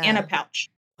through and a pouch.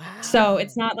 Wow. So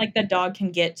it's not like the dog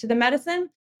can get to the medicine,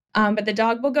 but the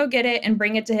dog will go get it and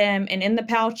bring it to him. And in the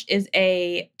pouch is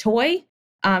a toy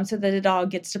so that the dog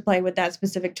gets to play with that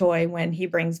specific toy when he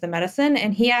brings the medicine.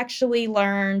 And he actually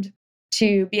learned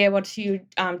to be able to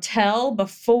tell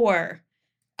before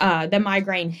the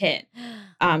migraine hit.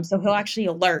 So he'll actually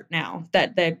alert now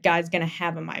that the guy's going to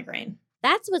have a migraine.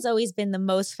 That's what's always been the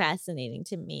most fascinating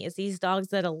to me is these dogs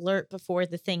that alert before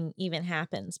the thing even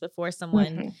happens, before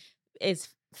someone is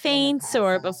faints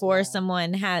or before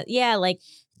someone has, like,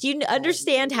 do you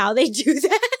understand how they do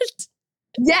that?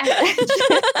 Yes,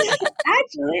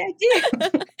 actually,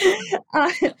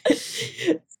 I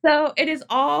do. So it is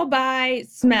all by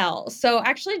smell. So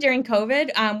actually during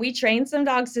COVID, we trained some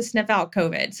dogs to sniff out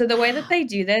COVID. So the way that they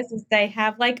do this is they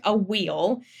have like a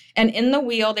wheel, and in the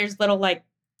wheel, there's little I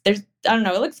don't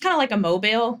know, it looks kind of like a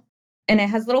mobile, and it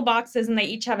has little boxes and they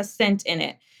each have a scent in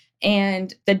it.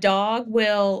 And the dog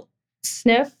will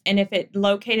sniff, and if it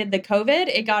located the COVID,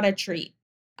 it got a treat.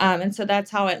 And so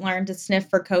that's how it learned to sniff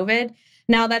for COVID.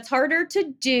 Now that's harder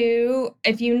to do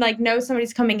if you like know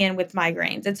somebody's coming in with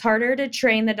migraines. It's harder to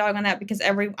train the dog on that because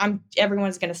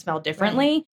everyone's going to smell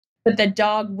differently, but the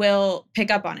dog will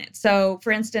pick up on it. So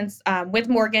for instance, with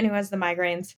Morgan, who has the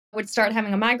migraines, would start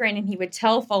having a migraine and he would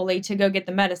tell Foley to go get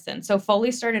the medicine. So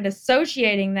Foley started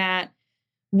associating that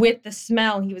with the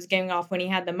smell he was giving off when he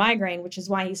had the migraine, which is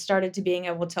why he started to being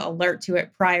able to alert to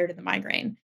it prior to the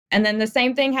migraine. And then the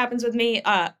same thing happens with me.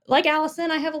 Like Allison,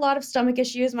 I have a lot of stomach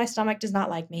issues. My stomach does not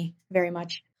like me very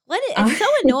much. It's so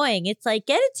annoying. It's like,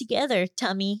 get it together,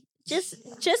 tummy. Just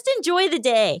enjoy the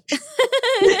day.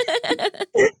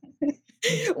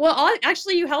 Well,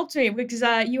 actually, you helped me because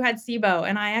you had SIBO,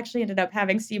 and I actually ended up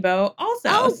having SIBO also.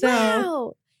 Oh,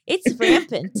 wow. It's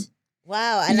rampant.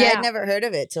 Wow. And Yeah. I'd never heard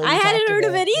of it till you I hadn't talked heard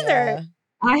of it either. Yeah.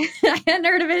 I hadn't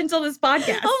heard of it until this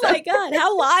podcast. Oh, my God.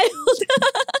 How wild.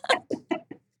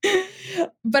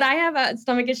 But I have a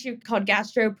stomach issue called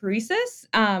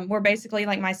gastroparesis, where basically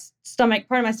like my stomach,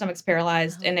 part of my stomach's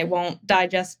paralyzed and it won't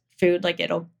digest food. Like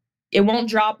it won't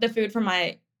drop the food from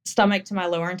my stomach to my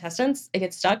lower intestines. It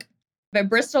gets stuck. But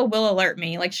Bristol will alert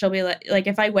me. Like she'll be like,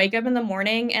 if I wake up in the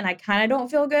morning and I kind of don't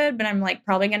feel good, but I'm like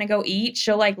probably going to go eat,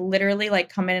 she'll like literally like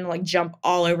come in and like jump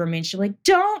all over me. And she'll like,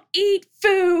 don't eat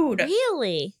food.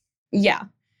 Really? Yeah.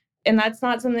 And that's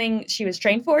not something she was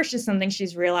trained for. It's just something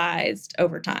she's realized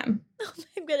over time.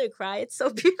 I'm going to cry. It's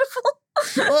so beautiful.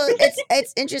 Well,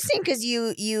 it's interesting because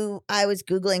I was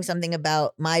Googling something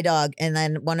about my dog, and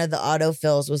then one of the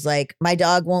autofills was like, my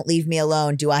dog won't leave me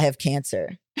alone. Do I have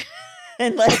cancer?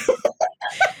 and like,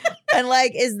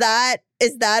 is that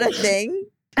a thing?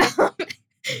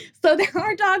 So there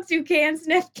are dogs who can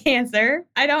sniff cancer.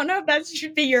 I don't know if that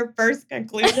should be your first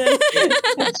conclusion.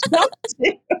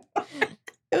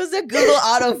 It was a Google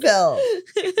autofill.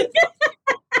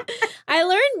 I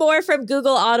learned more from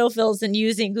Google autofills than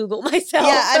using Google myself.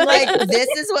 Yeah, I'm like, this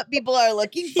is what people are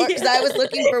looking for. Because I was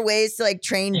looking for ways to like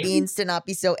train Beans to not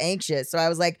be so anxious. So I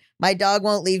was like, my dog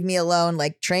won't leave me alone,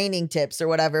 like training tips or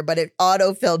whatever. But it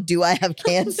autofilled, do I have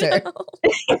cancer? No.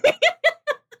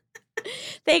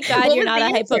 Thank God What you're was not the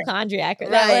a answer? hypochondriac. Or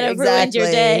Right, that would have ruined your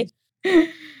day.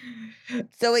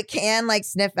 So it can like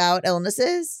sniff out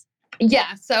illnesses?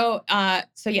 Yeah. So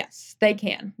yes, they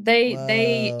can. They Whoa.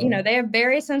 they have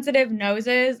very sensitive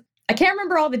noses. I can't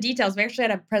remember all the details. We actually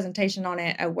had a presentation on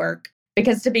it at work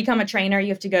because to become a trainer, you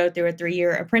have to go through a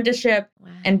 3-year apprenticeship, Wow.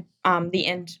 and the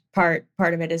end part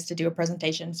of it is to do a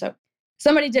presentation. So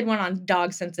somebody did one on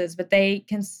dog senses, but they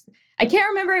can. I can't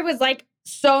remember. It was like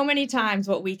so many times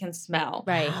what we can smell.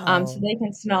 Right. So they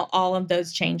can smell all of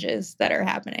those changes that are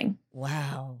happening.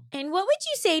 Wow. And what would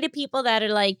you say to people that are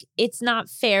like, it's not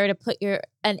fair to put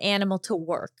an animal to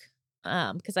work?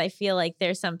 Because I feel like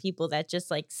there's some people that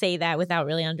just like say that without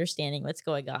really understanding what's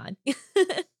going on.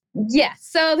 Yes.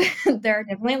 So there are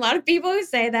definitely a lot of people who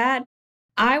say that.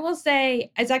 I will say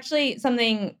it's actually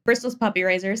something Bristol's puppy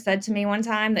raiser said to me one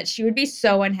time, that she would be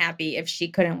so unhappy if she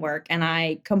couldn't work. And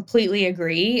I completely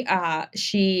agree.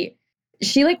 She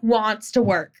like wants to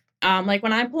work. Like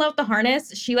when I pull out the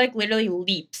harness, she like literally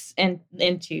leaps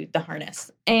into the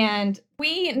harness. And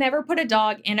we never put a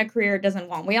dog in a career it doesn't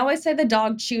want. We always say the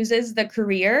dog chooses the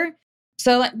career.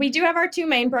 So like, we do have our two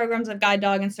main programs of guide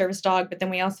dog and service dog, but then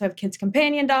we also have kids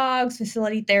companion dogs,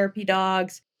 facility therapy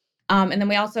dogs. And then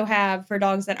we also have, for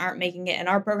dogs that aren't making it in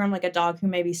our program, like a dog who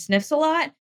maybe sniffs a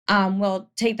lot, we'll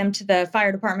take them to the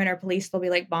fire department or police. They'll be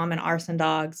like bomb and arson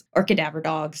dogs or cadaver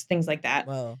dogs, things like that.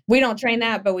 Whoa. We don't train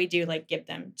that, but we do like give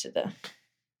them to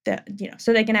the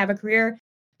so they can have a career.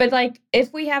 But like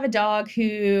if we have a dog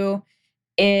who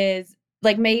is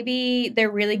like, maybe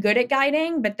they're really good at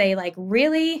guiding, but they like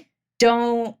really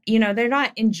don't, they're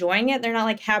not enjoying it. They're not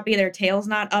like happy. Their tail's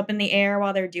not up in the air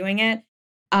while they're doing it.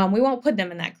 We won't put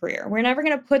them in that career. We're never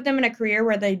going to put them in a career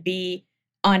where they'd be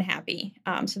unhappy.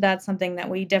 So that's something that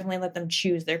we definitely let them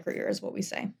choose their career, is what we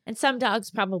say. And some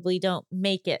dogs probably don't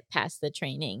make it past the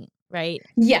training, right?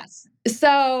 Yes.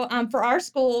 So for our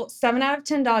school, 7 out of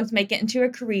 10 dogs make it into a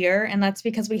career. And that's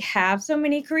because we have so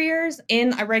many careers.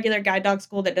 In a regular guide dog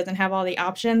school that doesn't have all the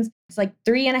options, it's like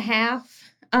 3.5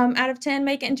 out of 10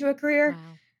 make it into a career. Wow.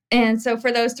 And so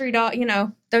for those 3 dogs,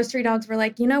 those 3 dogs were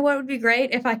like, what would be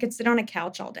great if I could sit on a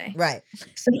couch all day. Right.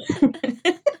 So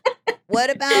What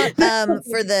about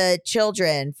for the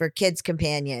children, for kids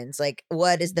companions? Like,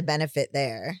 what is the benefit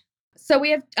there? So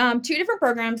we have 2 different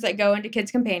programs that go into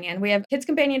Kids Companion. We have Kids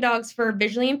Companion dogs for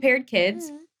visually impaired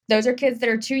kids. Those are kids that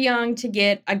are too young to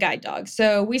get a guide dog.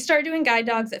 So we started doing guide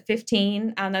dogs at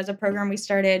 15. That was a program we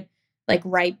started like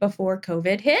right before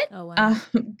COVID hit. Oh, wow.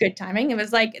 Good timing. It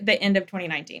was like the end of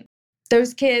 2019.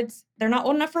 Those kids, they're not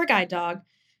old enough for a guide dog,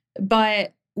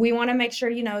 but we want to make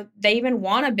sure, they even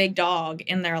want a big dog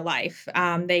in their life.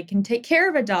 They can take care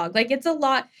of a dog. Like it's a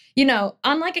lot,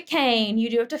 unlike a cane, you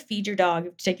do have to feed your dog, you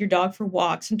have to take your dog for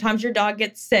walks. Sometimes your dog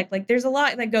gets sick. Like there's a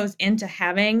lot that goes into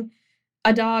having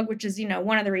a dog, which is,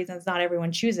 one of the reasons not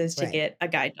everyone chooses to get a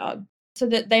guide dog. So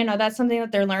that they know that's something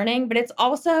that they're learning. But it's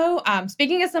also,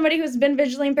 speaking as somebody who's been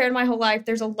visually impaired my whole life,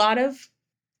 there's a lot of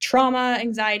trauma,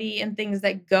 anxiety, and things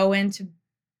that go into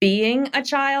being a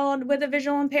child with a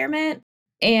visual impairment.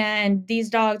 And these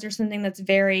dogs are something that's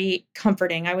very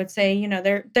comforting. I would say,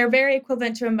 they're very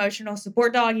equivalent to emotional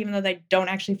support dog, even though they don't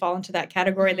actually fall into that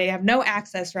category. They have no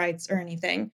access rights or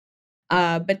anything.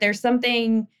 But there's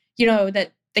something,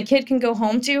 that the kid can go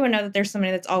home to and know that there's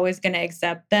somebody that's always going to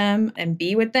accept them and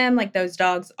be with them. Like those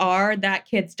dogs are that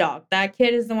kid's dog. That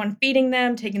kid is the one feeding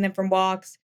them, taking them from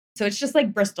walks. So it's just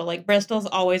like Bristol. Like Bristol's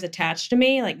always attached to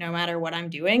me. Like no matter what I'm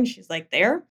doing, she's like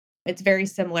there. It's very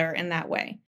similar in that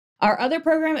way. Our other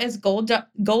program is Gold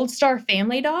Star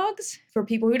Family Dogs. For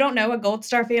people who don't know, a Gold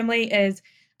Star family is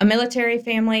a military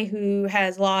family who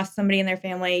has lost somebody in their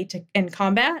family in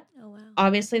combat. Oh, wow.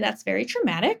 Obviously, that's very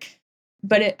traumatic,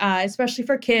 but especially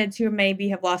for kids who maybe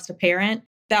have lost a parent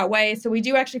that way. So we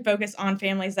do actually focus on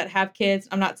families that have kids.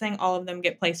 I'm not saying all of them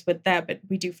get placed with that, but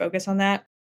we do focus on that.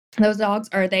 Those dogs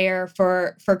are there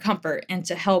for comfort and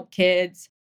to help kids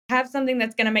have something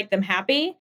that's going to make them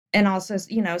happy. And also,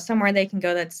 somewhere they can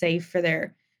go that's safe for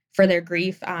their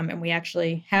grief. And we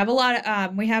actually have a lot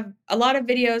of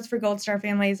videos for Gold Star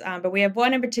families. But we have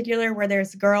one in particular where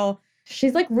there's a girl.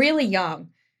 She's like really young,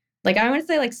 like I want to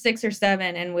say like 6 or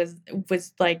 7, and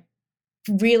was like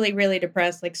really, really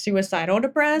depressed, like suicidal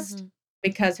depressed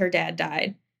because her dad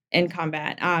died in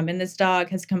combat. And this dog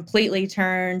has completely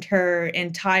turned her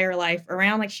entire life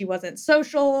around. Like she wasn't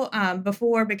social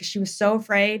before because she was so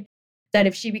afraid that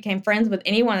if she became friends with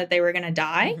anyone that they were going to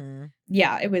die.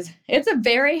 Yeah, it's a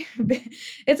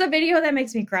video that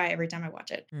makes me cry every time I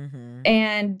watch it.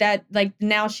 And that like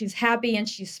now she's happy and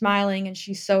she's smiling and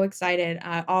she's so excited,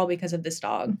 all because of this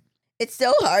dog. It's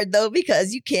so hard though,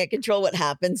 because you can't control what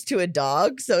happens to a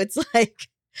dog. So it's like,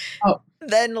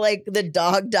 then like the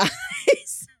dog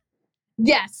dies.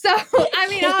 Yeah. So, I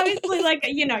mean, obviously, like,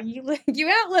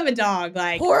 you outlive a dog,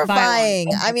 like horrifying.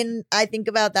 I mean, I think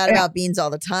about that about Beans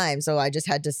all the time. So I just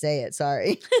had to say it.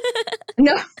 Sorry.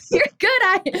 No, you're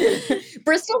good.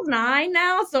 Bristol's 9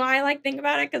 now. So I like think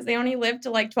about it because they only live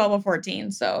to like 12 or 14.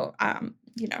 So,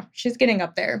 she's getting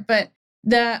up there. But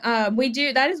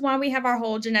that is why we have our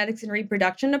whole genetics and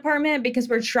reproduction department, because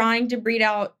we're trying to breed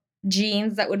out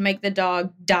genes that would make the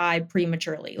dog die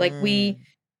prematurely. Like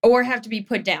or have to be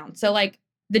put down. So like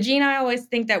the gene I always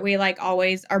think that we like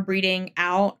always are breeding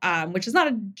out, which is not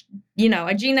a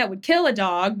gene that would kill a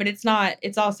dog, but it's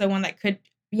also one that could,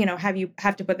 have you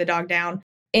have to put the dog down.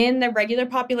 In the regular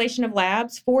population of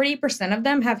labs, 40% of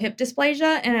them have hip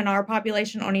dysplasia, and in our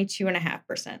population, only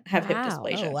 2.5% have hip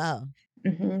dysplasia. Oh, wow.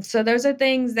 So those are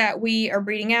things that we are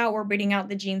breeding out. We're breeding out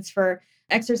the genes for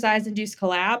exercise-induced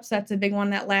collapse. That's a big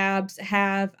one that labs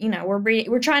have.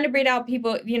 We're trying to breed out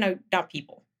people, not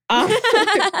people.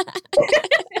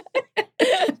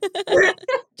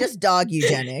 Just dog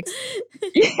eugenics.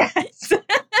 Yes.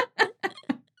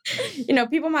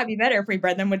 People might be better if we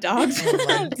bred them with dogs. Oh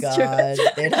my God.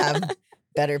 They'd have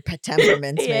better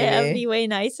temperaments, Yeah, it'd maybe. be way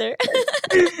nicer.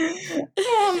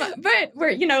 But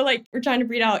we're trying to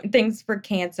breed out things for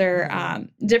cancer,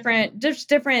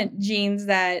 different genes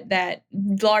that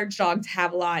large dogs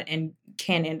have a lot and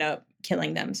can end up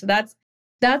killing them. So that's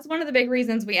one of the big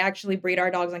reasons we actually breed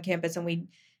our dogs on campus, and we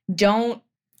don't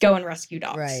go and rescue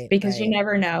dogs, because you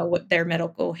never know what their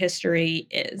medical history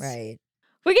is. Right.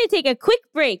 We're going to take a quick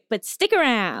break, but stick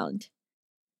around.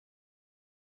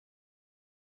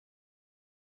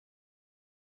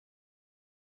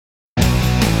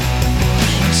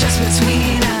 Just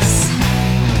between us.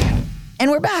 And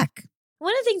we're back.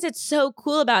 One of the things that's so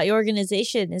cool about your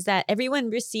organization is that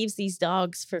everyone receives these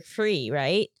dogs for free,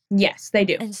 right? Yes, they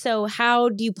do. And so how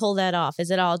do you pull that off? Is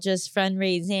it all just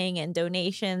fundraising and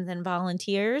donations and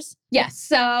volunteers? Yes.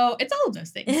 So it's all of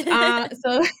those things.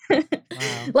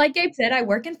 Like Gabe said, I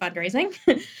work in fundraising.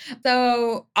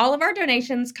 So all of our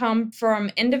donations come from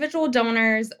individual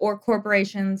donors or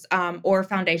corporations or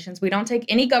foundations. We don't take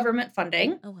any government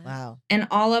funding. Oh, wow. Wow. And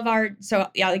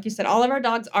like you said, all of our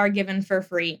dogs are given for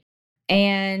free.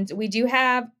 And we do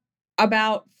have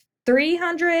about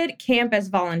 300 campus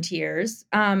volunteers.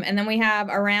 And then we have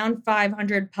around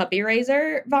 500 puppy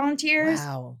raiser volunteers.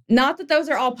 Wow. Not that those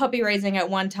are all puppy raising at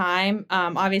one time.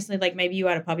 Obviously, like maybe you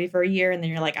had a puppy for a year and then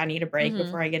you're like, I need a break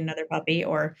before I get another puppy.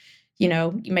 Or,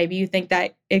 maybe you think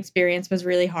that experience was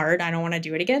really hard. I don't want to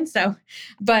do it again. So,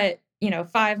 but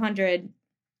 500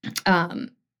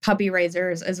 puppy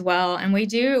raisers as well. And we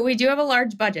do have a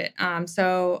large budget.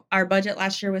 So our budget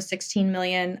last year was $16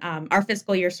 million. Our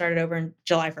fiscal year started over in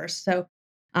July 1st. So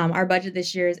our budget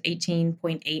this year is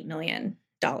 $18.8 million.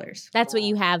 That's what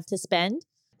you have to spend?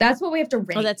 That's what we have to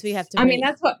raise. Oh, that's what you have to raise. I mean,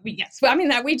 that's what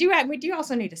we do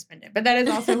also need to spend it, but that is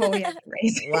also what we have to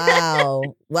raise. Wow.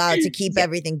 Wow. To keep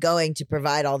everything going, to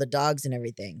provide all the dogs and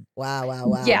everything.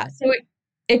 Wow. Yeah. So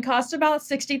it cost about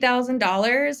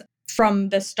 $60,000 from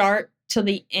the start to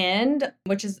the end,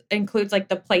 which includes like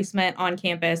the placement on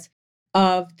campus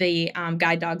of the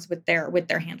guide dogs with their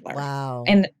handler. Wow.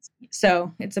 And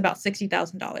so it's about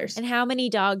 $60,000. And how many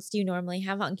dogs do you normally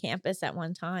have on campus at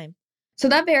one time? So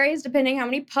that varies depending how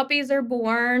many puppies are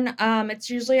born. It's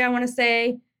usually, I want to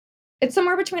say, it's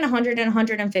somewhere between 100 and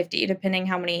 150, depending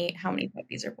how many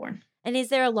puppies are born. And is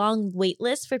there a long wait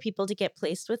list for people to get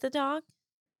placed with a dog?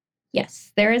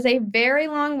 Yes, there is a very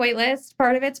long wait list.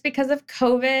 Part of it's because of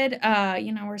COVID.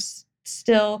 We're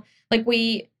still like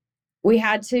we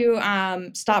had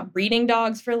to stop breeding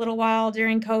dogs for a little while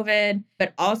during COVID,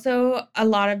 but also a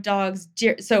lot of dogs.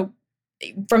 So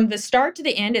from the start to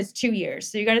the end is 2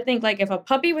 years. So you got to think like if a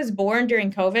puppy was born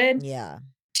during COVID,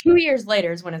 2 years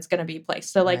later is when it's going to be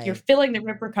placed. So like you're feeling the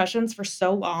repercussions for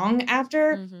so long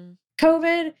after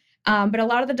COVID. But a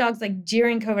lot of the dogs, like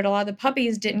during COVID, a lot of the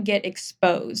puppies didn't get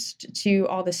exposed to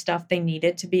all the stuff they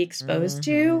needed to be exposed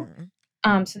to.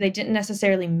 So they didn't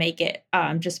necessarily make it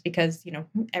just because,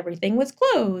 everything was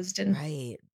closed. And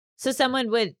So someone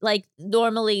would like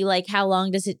normally, like how long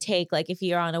does it take? Like if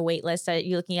you're on a wait list, are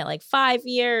you looking at like 5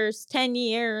 years, 10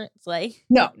 years? Like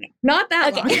no, not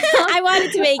that long. I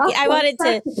wanted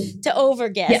to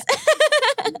overguess. Yeah.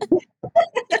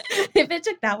 If it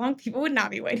took that long, people would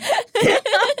not be waiting.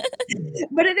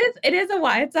 But it is a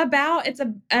while. It's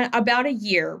about a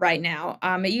year right now.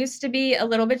 It used to be a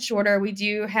little bit shorter. We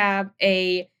do have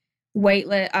a wait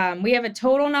list. We have a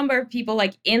total number of people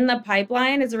like in the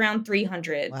pipeline is around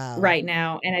 300 right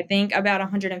now. And I think about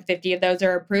 150 of those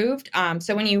are approved.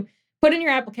 So when you put in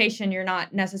your application, you're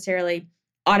not necessarily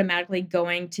automatically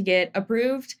going to get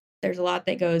approved. There's a lot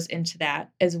that goes into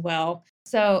that as well.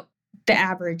 So the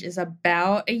average is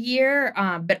about a year.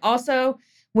 But also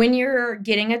when you're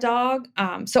getting a dog,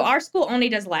 so our school only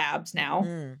does labs now.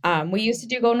 We used to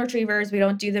do golden retrievers. We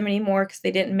don't do them anymore because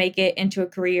they didn't make it into a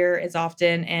career as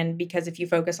often. And because if you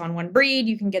focus on one breed,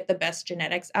 you can get the best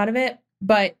genetics out of it.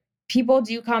 But people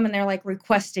do come and they're like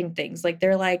requesting things. Like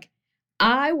they're like,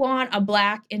 I want a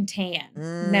black and tan.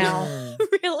 Now,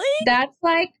 really? that's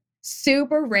like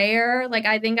super rare. Like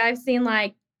I think I've seen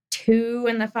like 2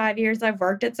 in the 5 years I've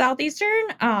worked at Southeastern.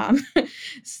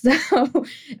 So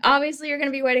obviously you're going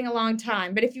to be waiting a long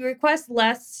time. But if you request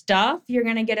less stuff, you're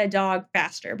going to get a dog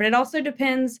faster. But it also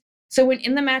depends. So when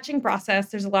in the matching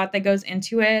process, there's a lot that goes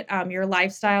into it. Your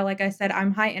lifestyle, like I said,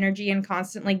 I'm high energy and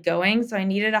constantly going. So I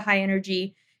needed a high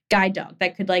energy guide dog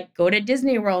that could like go to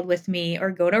Disney World with me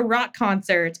or go to rock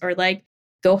concerts or like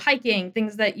go hiking,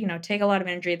 things that, take a lot of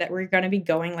energy that we're going to be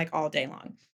going like all day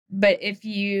long. But if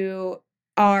you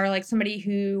are like somebody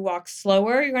who walks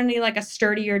slower, you're going to need like a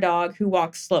sturdier dog who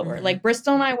walks slower. Mhm. Like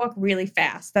Bristol and I walk really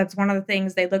fast. That's one of the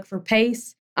things they look for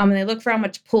pace. And they look for how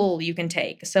much pull you can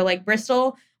take. So like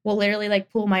Bristol will literally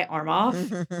like pull my arm off,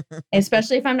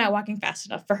 especially if I'm not walking fast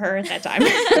enough for her at that time.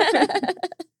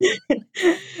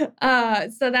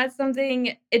 So that's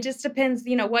something, it just depends,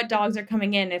 what dogs are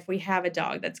coming in if we have a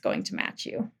dog that's going to match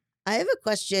you. I have a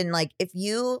question. Like, if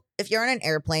you're on an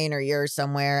airplane or you're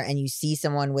somewhere and you see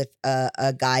someone with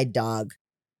a guide dog,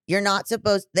 you're not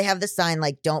supposed. They have the sign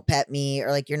like "Don't pet me"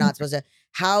 or like you're not supposed to.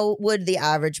 How would the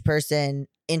average person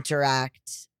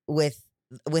interact with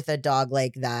a dog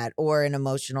like that or an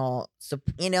emotional?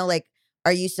 Like,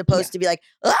 are you supposed to be like,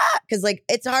 ah? Because like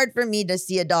it's hard for me to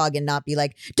see a dog and not be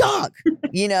like dog.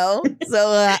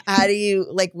 So how do you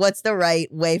like? What's the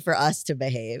right way for us to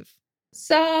behave?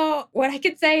 So what I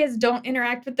could say is don't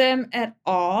interact with them at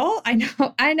all. I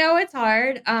know it's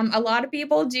hard. A lot of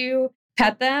people do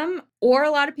pet them, or a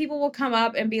lot of people will come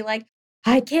up and be like,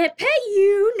 I can't pet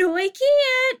you. No, I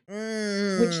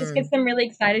can't. Which just gets them really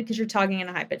excited because you're talking in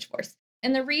a high pitched voice.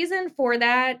 And the reason for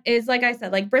that is, like I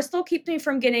said, like Bristol keeps me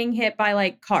from getting hit by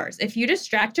like cars. If you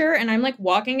distract her and I'm like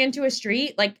walking into a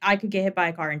street, like I could get hit by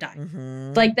a car and die.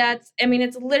 Mm-hmm. Like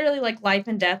it's literally like life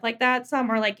and death like that. Some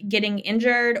are like getting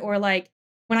injured, or like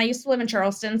when I used to live in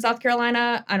Charleston, South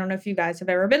Carolina, I don't know if you guys have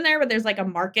ever been there, but there's like a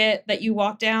market that you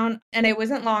walk down. And it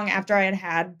wasn't long after I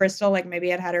had Bristol, like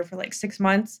maybe I'd had her for like 6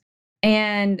 months.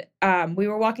 And we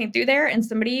were walking through there and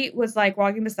somebody was like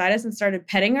walking beside us and started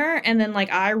petting her. And then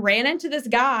like I ran into this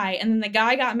guy and then the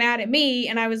guy got mad at me.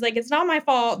 And I was like, it's not my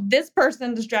fault. This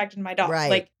person distracted my dog. Right.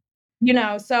 Like,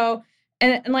 so,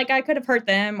 and like I could have hurt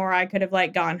them or I could have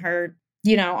like gotten hurt,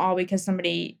 all because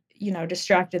somebody,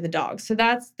 distracted the dog. So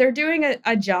they're doing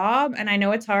a job. And I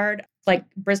know it's hard. Like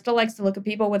Bristol likes to look at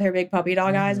people with her big puppy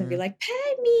dog eyes and be like,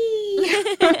 pet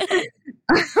me.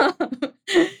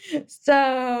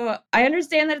 So I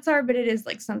understand that it's hard, but it is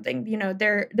like something,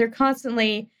 they're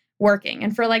constantly working.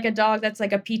 And for like a dog that's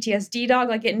like a PTSD dog,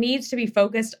 like it needs to be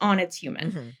focused on its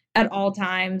human at all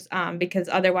times, because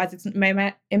otherwise it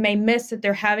may miss that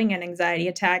they're having an anxiety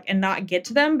attack and not get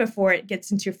to them before it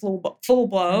gets into full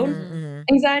blown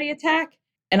anxiety attack.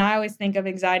 And I always think of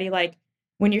anxiety like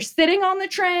when you're sitting on the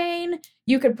train,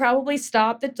 you could probably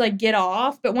stop to like get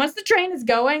off, but once the train is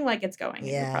going, like it's going, and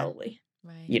you're probably,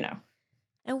 right.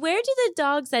 And where do the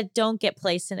dogs that don't get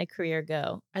placed in a career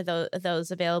go? Are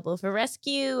those available for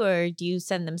rescue, or do you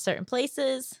send them certain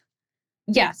places?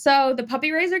 Yeah, so the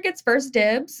puppy raiser gets first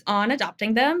dibs on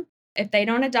adopting them. If they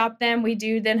don't adopt them, we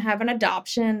do then have an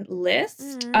adoption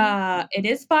list. It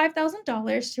is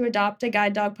 $5,000 to adopt a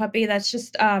guide dog puppy. That's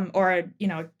just,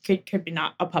 could be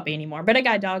not a puppy anymore, but a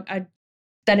guide dog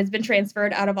that has been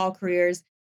transferred out of all careers.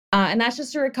 And that's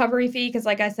just a recovery fee because,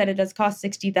 like I said, it does cost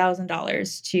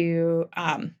 $60,000 to,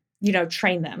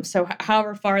 train them. So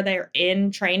however far they're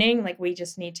in training, like we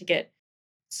just need to get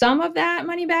some of that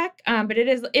money back. But it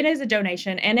is a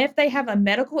donation. And if they have a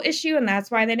medical issue and that's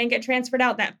why they didn't get transferred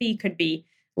out, that fee could be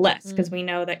less because we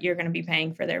know that you're going to be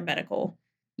paying for their medical,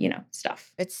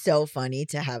 stuff. It's so funny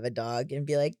to have a dog and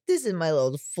be like, this is my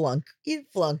little he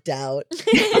flunked out.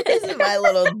 This is my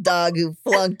little dog who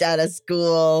flunked out of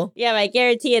school. Yeah, I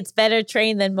guarantee it's better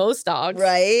trained than most dogs.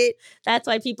 Right? That's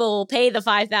why people will pay the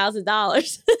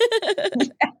 $5,000.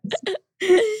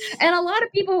 And a lot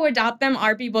of people who adopt them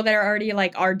are people that are already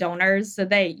like our donors. So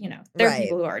they, they're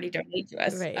people who already donate to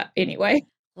us anyway.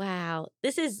 Wow.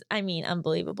 This is,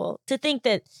 unbelievable to think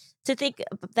that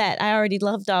I already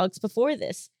loved dogs before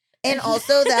this. And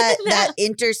also that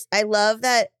I love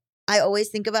that. I always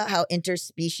think about how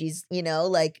interspecies,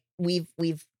 like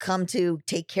we've come to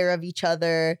take care of each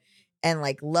other and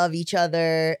like love each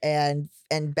other and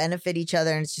benefit each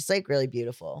other. And it's just like really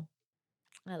beautiful.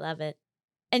 I love it.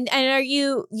 And are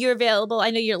you're available?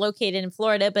 I know you're located in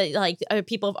Florida, but like are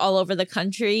people all over the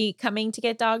country coming to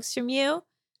get dogs from you?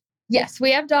 Yes,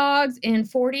 we have dogs in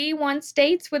 41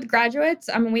 states with graduates.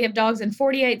 We have dogs in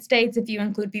 48 states if you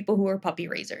include people who are puppy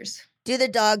raisers. Do the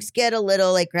dogs get a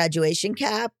little like graduation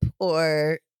cap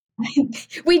or?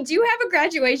 We do have a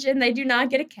graduation. They do not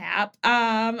get a cap.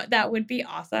 That would be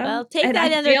awesome. Well, take And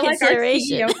that I under feel like our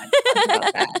consideration. CEO had talked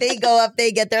about that. They go up,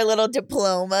 they get their little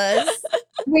diplomas.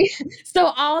 So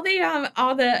all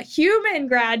the human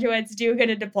graduates do get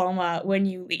a diploma when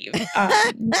you leave.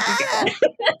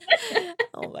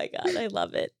 Oh my God, I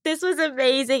love it. This was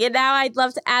amazing. And now I'd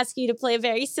love to ask you to play a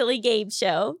very silly game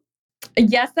show.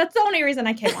 Yes, that's the only reason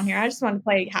I came on here. I just want to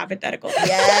play hypotheticals.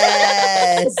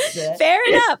 Yes. Fair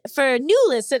enough. For new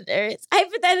listeners,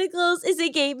 Hypotheticals is a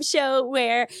game show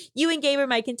where you and Gabe are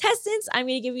my contestants. I'm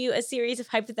going to give you a series of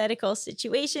hypothetical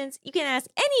situations. You can ask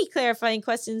any clarifying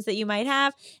questions that you might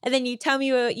have, and then you tell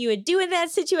me what you would do in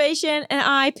that situation, and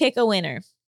I pick a winner.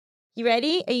 You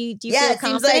ready? Do you Yeah, feel it seems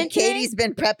confident like Katie's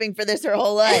been prepping for this her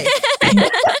whole life.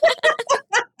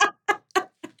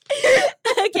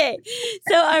 Okay,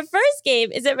 so our first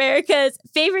game is America's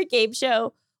favorite game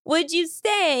show. Would you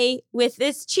stay with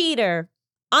this cheater?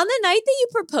 On the night that you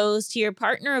proposed to your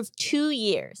partner of 2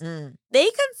 years, they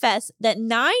confess that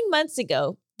 9 months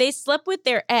ago, they slept with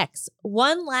their ex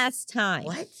one last time.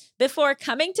 What? Before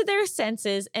coming to their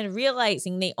senses and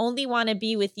realizing they only want to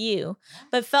be with you,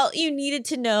 but felt you needed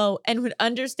to know and would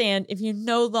understand if you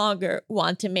no longer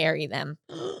want to marry them.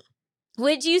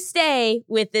 Would you stay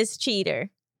with this cheater?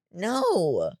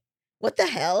 No. What the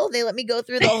hell? They let me go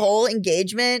through the whole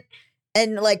engagement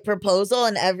and like proposal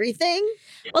and everything?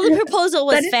 Well, the proposal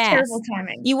was That is fast. terrible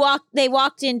timing. They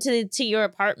walked into your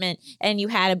apartment and you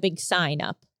had a big sign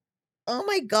up. Oh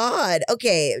my God.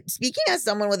 Okay. Speaking as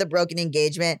someone with a broken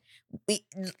engagement,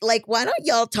 why don't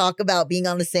y'all talk about being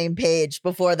on the same page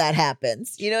before that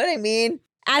happens? You know what I mean?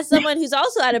 As someone who's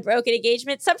also had a broken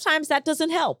engagement, sometimes that doesn't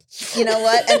help. You know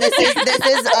what? And this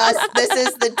is us. This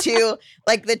is the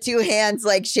two hands,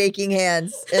 like shaking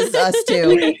hands is us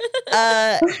two.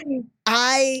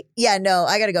 I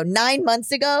gotta go. 9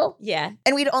 months ago. Yeah.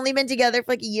 And we'd only been together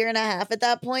for like a year and a half at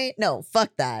that point. No,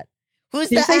 fuck that. Who's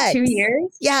Did the you say ex? 2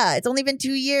 years? Yeah, it's only been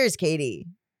 2 years, Katie.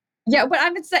 Yeah, but I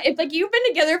would say if like you've been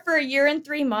together for a year and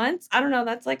 3 months, I don't know,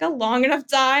 that's like a long enough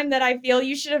time that I feel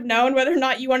you should have known whether or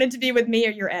not you wanted to be with me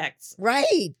or your ex.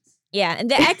 Right. Yeah.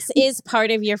 And the ex is part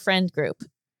of your friend group.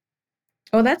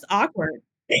 Oh, that's awkward.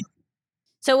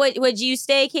 So would you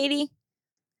stay, Katie?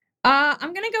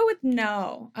 I'm gonna go with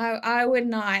no. I would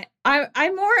not.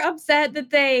 I'm more upset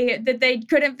that they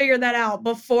couldn't figure that out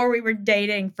before we were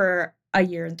dating for a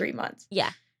year and 3 months. Yeah.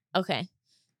 Okay.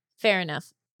 Fair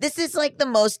enough. This is like the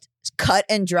most cut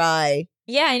and dry.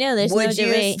 Yeah, I know. There's no Would you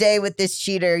debate. stay with this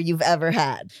cheater you've ever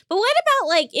had? But what about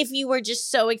like if you were just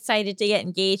so excited to get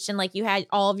engaged and like you had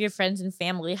all of your friends and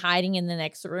family hiding in the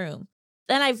next room?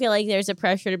 Then I feel like there's a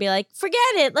pressure to be like, forget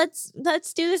it. Let's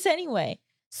do this anyway.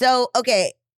 So,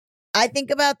 okay, I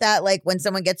think about that like when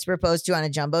someone gets proposed to on a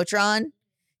Jumbotron.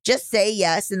 Just say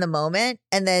yes in the moment,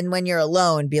 and then when you're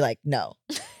alone, be like, no.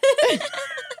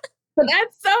 But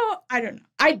that's so I don't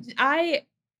know.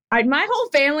 My whole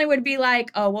family would be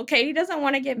like, oh, well, Katie doesn't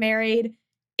want to get married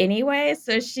anyway.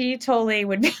 So she totally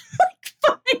would be like,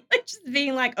 fine. Like just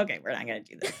being like, okay, we're not going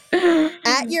to do this.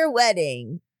 At your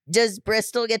wedding, does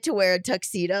Bristol get to wear a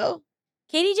tuxedo?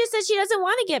 Katie just said she doesn't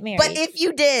want to get married. But if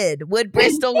you did, would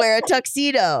Bristol wear a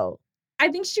tuxedo? I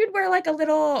think she would wear like a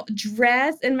little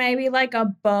dress and maybe like a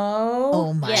bow.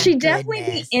 Oh my She'd definitely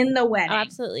goodness. be in the wedding. Oh,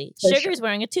 absolutely. For Sugar's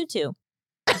wearing a tutu.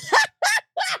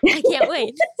 I can't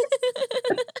wait.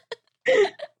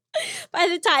 By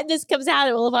the time this comes out,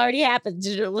 it will have already happened.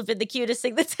 It'll have been the cutest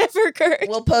thing that's ever occurred.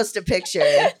 We'll post a picture.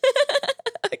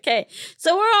 Okay,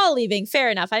 so we're all leaving. Fair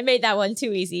enough. I made that one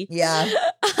too easy. Yeah.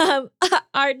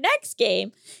 Our next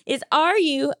game is Are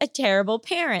You a Terrible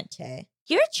Parent? Okay.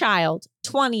 Your child,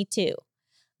 22,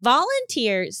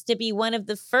 volunteers to be one of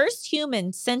the first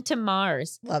humans sent to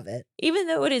Mars, Love it. even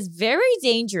though it is very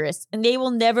dangerous and they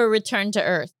will never return to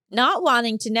Earth. Not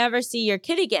wanting to never see your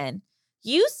kid again,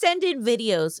 you send in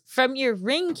videos from your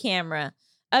Ring camera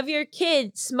of your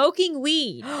kid smoking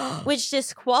weed, which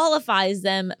disqualifies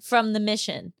them from the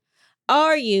mission.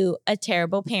 Are you a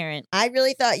terrible parent? I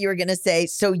really thought you were going to say,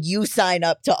 so you sign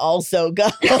up to also go.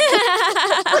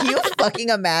 Can you fucking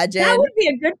imagine? That would be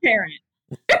a good parent.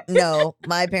 No,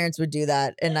 my parents would do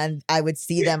that. And I would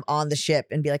see them on the ship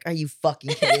and be like, are you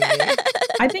fucking kidding me?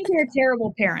 I think you're a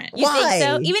terrible parent. You think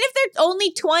so? Why? Even if they're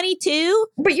only 22,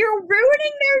 But you're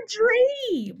ruining their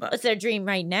dream. it's their dream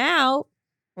right now.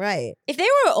 Right. If they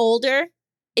were older,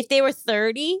 if they were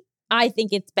 30, I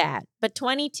think it's bad. But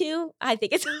 22, I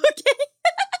think it's okay.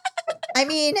 I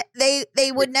mean,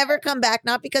 they would never come back,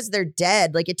 not because they're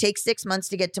dead. Like it takes 6 months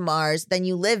to get to Mars, then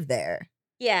you live there.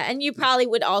 Yeah, and you probably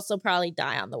would also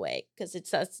die on the way because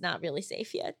it's not really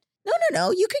safe yet. No.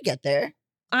 You could get there.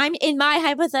 I'm in my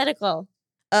hypothetical.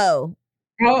 Oh,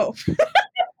 Oh.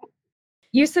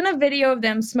 You sent a video of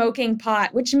them smoking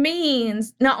pot, which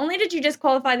means not only did you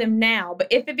disqualify them now, but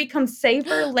if it becomes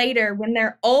safer later when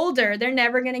they're older, they're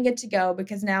never going to get to go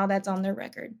because now that's on their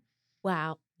record.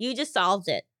 Wow. You just solved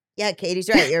it. yeah, Katie's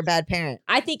right. You're a bad parent.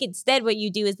 I think instead what you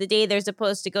do is the day they're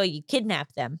supposed to go, you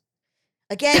kidnap them.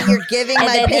 Again, you're giving And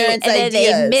my then parents they, and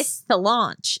ideas. then they miss the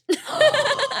launch.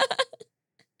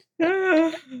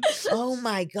 Oh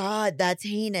my God, that's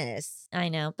heinous. I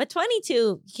know. But 22,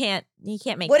 you can't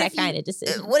make What that if kind you- of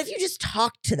decision. What if you just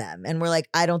talk to them and we're like,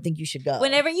 I don't think you should go?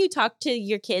 Whenever you talk to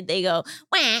your kid, they go,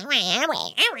 wah, wah, wah,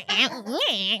 wah,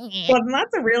 wah. Well,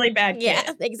 that's a really bad kid.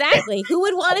 Yeah, exactly. Who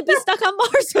would want to be stuck on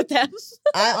Mars with them?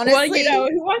 I honestly, Well, you know,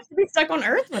 who wants to be stuck on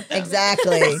Earth with them?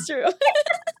 exactly. That's true.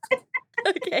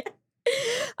 Okay.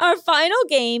 Our final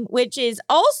game, which is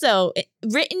also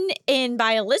written in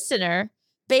by a listener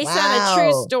based on a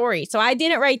true Wow. story. So I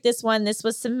didn't write this one. This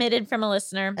was submitted from a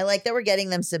listener. I like that we're getting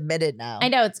them submitted now. I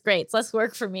know, it's great. It's less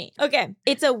work for me. Okay.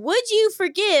 It's a would you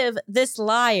forgive this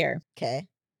liar? Okay.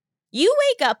 You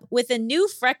wake up with a new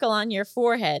freckle on your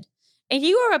forehead and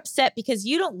you are upset because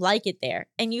you don't like it there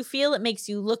and you feel it makes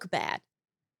you look bad.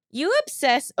 You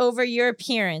obsess over your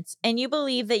appearance and you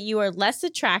believe that you are less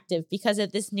attractive because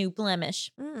of this new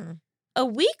blemish. A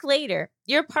week later,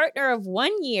 your partner of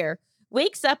 1 year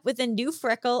wakes up with a new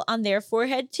freckle on their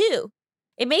forehead too.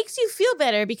 It makes you feel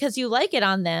better because you like it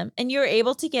on them and you're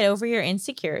able to get over your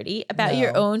insecurity about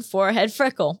your No. own forehead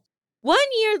freckle. 1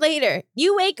 year later,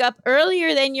 you wake up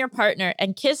earlier than your partner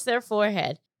and kiss their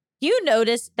forehead. You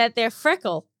notice that their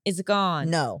freckle is gone.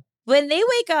 No. When they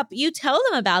wake up, you tell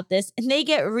them about this and they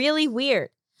get really weird.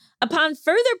 Upon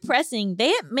further pressing,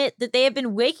 they admit that they have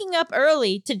been waking up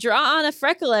early to draw on a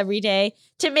freckle every day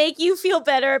to make you feel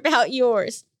better about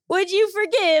yours. Would you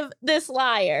forgive this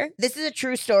liar? This is a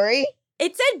true story.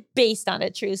 It said based on a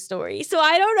true story. So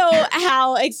I don't know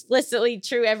how explicitly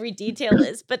true every detail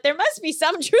is, but there must be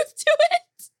some truth to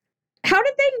it. How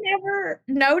did they never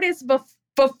notice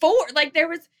before? Like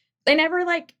they never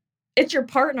like, it's your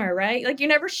partner, right? Like you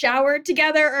never showered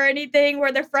together or anything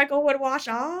where the freckle would wash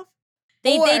off?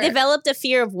 They Or- developed a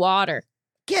fear of water.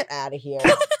 Get out of here.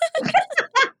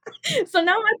 So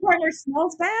now my partner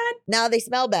smells bad? Now they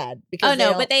smell bad because Oh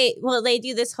no, don't- but they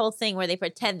do this whole thing where they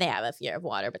pretend they have a fear of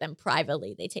water, but then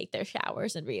privately they take their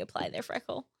showers and reapply their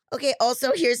freckle. Okay,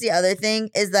 also here's the other thing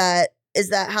is that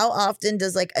how often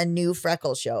does like a new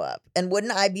freckle show up? And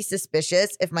wouldn't I be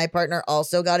suspicious if my partner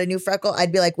also got a new freckle?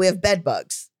 I'd be like, we have bed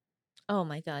bugs. Oh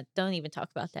my God, don't even talk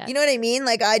about that. You know what I mean?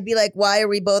 Like I'd be like, why are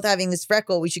we both having this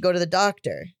freckle? We should go to the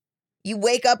doctor. You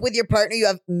wake up with your partner, you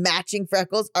have matching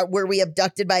freckles. Were we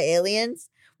abducted by aliens?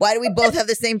 Why do we both have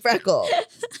the same freckle?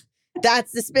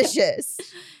 That's suspicious.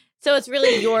 So it's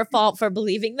really your fault for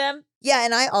believing them? Yeah,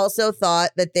 and I also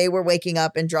thought that they were waking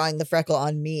up and drawing the freckle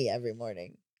on me every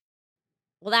morning.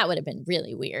 Well, that would have been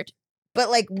really weird.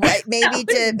 But like right, maybe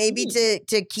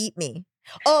to keep me.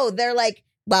 Oh, they're like,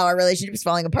 wow, our relationship is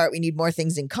falling apart. We need more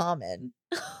things in common.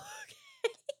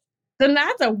 Then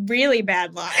that's a really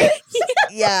bad lie.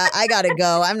 Yeah, I gotta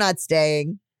go. I'm not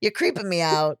staying. You're creeping me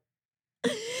out.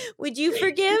 Would you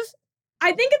forgive?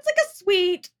 I think it's like a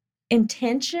sweet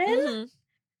intention. Mhm.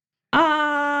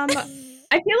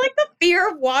 I feel like the fear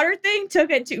of water thing took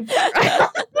it too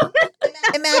far.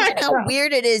 Imagine how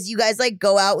weird it is. You guys like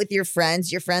go out with your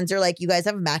friends. Your friends are like, you guys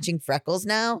have matching freckles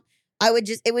now.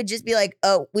 It would just be like,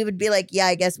 oh, we would be like, yeah,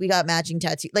 I guess we got matching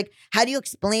tattoos. Like, how do you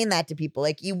explain that to people?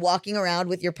 Like, you walking around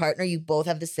with your partner, you both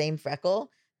have the same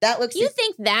freckle. That looks. Do you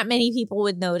think that many people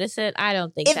would notice it? I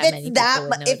don't think If that it's many that people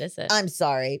would mu- if- notice it. I'm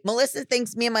sorry. Melissa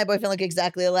thinks me and my boyfriend look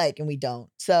exactly alike, and we don't.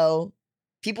 So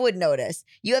people would notice.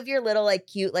 You have your little like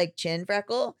cute like chin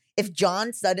freckle. If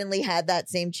John suddenly had that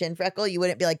same chin freckle, you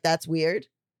wouldn't be like, that's weird.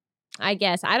 I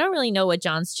guess. I don't really know what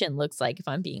John's chin looks like, if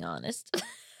I'm being honest.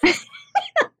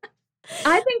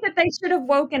 I think that they should have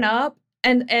woken up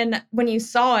and when you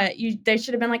saw it, they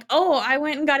should have been like, oh, I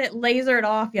went and got it lasered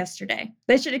off yesterday.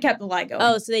 They should have kept the lie going.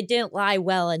 Oh, so they didn't lie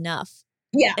well enough.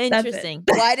 yeah. that's it. Interesting.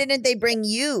 Why didn't they bring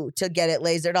you to get it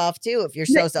lasered off too? If you're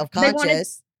so They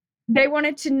self-conscious. They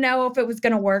wanted to know if it was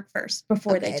going to work first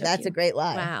before they Okay, took that's you. a great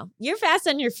lie. Wow. You're fast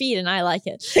on your feet and I like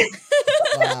it.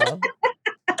 Wow.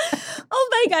 Oh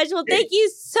my gosh. Well, thank you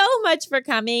so much for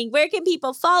coming. Where can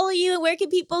people follow you and where can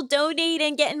people donate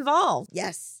and get involved?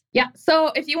 Yes. Yeah. So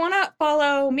if you want to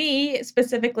follow me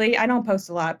specifically, I don't post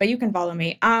a lot, but you can follow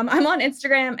me. I'm on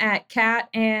Instagram at Cat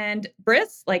and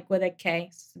Briss, like with a K.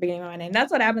 It's the beginning of my name.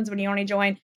 That's what happens when you only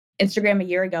join Instagram a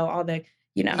year ago. All the,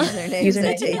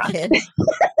 Usernames are taken.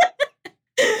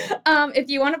 If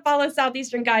you want to follow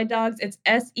Southeastern Guide Dogs, it's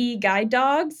SE Guide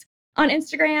Dogs. on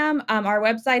Instagram. Our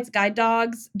website's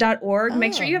guidedogs.org.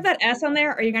 Make sure you have Oh. that S on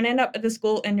there or you're going to end up at the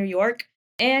school in New York.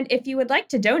 And if you would like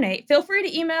to donate, feel free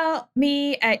to email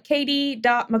me at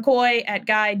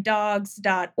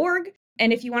katie.mccoy@guidedogs.org.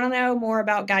 And if you want to know more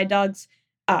about guide dogs,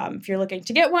 if you're looking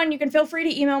to get one, you can feel free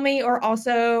to email me, or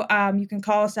also you can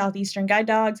call Southeastern Guide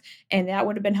Dogs, and that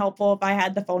would have been helpful if I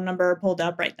had the phone number pulled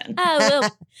up right then. Oh, well,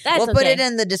 that's We'll put okay. it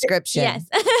in the description. Yes.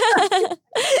 Thank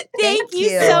Thank you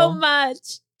so you.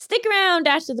 much. Stick around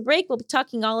after the break. We'll be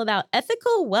talking all about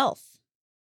ethical wealth.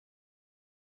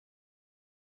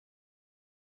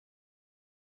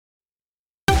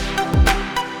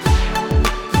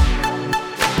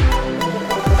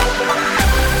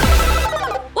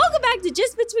 Welcome back to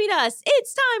Just Between Us.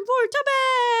 It's time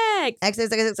for topics.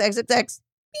 XXXXXX.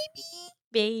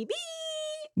 Baby.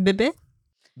 Bebe.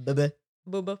 Bubba.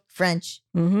 Booba. French.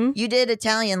 Mm-hmm. You did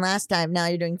Italian last time. Now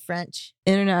you're doing French.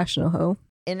 International hoe.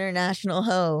 International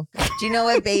ho. Do you know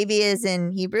what baby is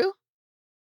in Hebrew?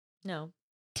 No.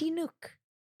 Tinuk.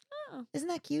 Oh. Isn't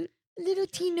that cute? Little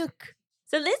Tinuk.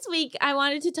 So this week, I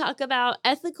wanted to talk about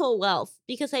ethical wealth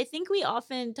because I think we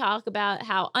often talk about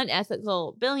how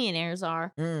unethical billionaires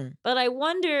are. Mm. But I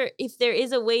wonder if there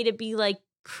is a way to be like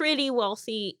pretty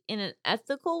wealthy in an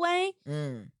ethical way.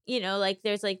 Mm. You know, like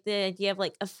there's like the idea of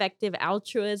like effective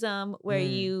altruism where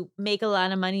Mm. you make a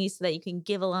lot of money so that you can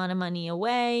give a lot of money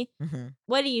away. hmm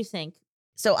What do you think?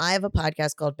 So I have a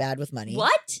podcast called Bad with Money.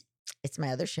 What? It's my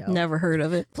other show. Never heard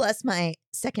of it. Plus my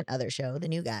second other show, The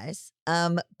New Guys.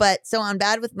 But so on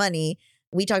Bad with Money,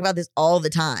 we talk about this all the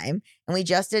time. And we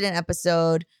just did an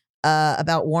episode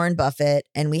about Warren Buffett.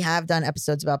 And we have done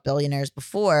episodes about billionaires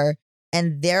before.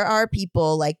 And there are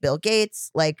people like Bill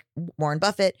Gates, like Warren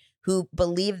Buffett, who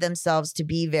believe themselves to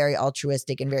be very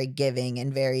altruistic and very giving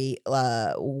and very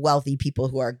wealthy people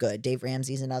who are good. Dave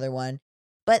Ramsey's another one.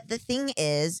 But the thing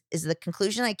is the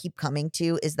conclusion I keep coming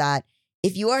to is that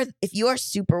if you are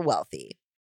super wealthy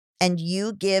and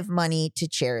you give money to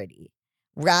charity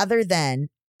rather than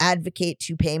advocate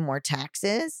to pay more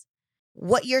taxes,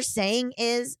 what you're saying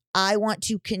is, I want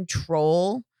to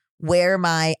control where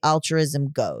my altruism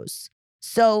goes.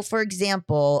 So, for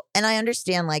example, and I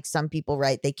understand like some people,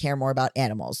 right, they care more about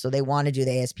animals. So they want to do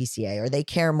the ASPCA or they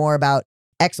care more about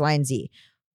X, Y, and Z.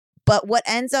 But what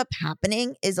ends up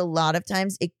happening is a lot of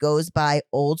times it goes by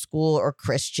old school or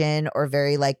Christian or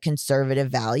very like conservative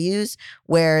values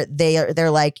where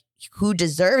they're like, who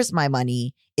deserves my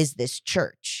money is this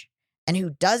church. And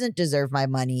who doesn't deserve my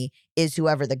money is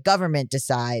whoever the government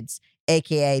decides,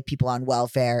 AKA people on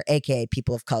welfare, AKA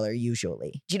people of color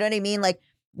usually. Do you know what I mean? Like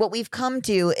what we've come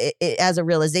to as a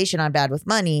realization on Bad with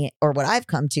Money, or what I've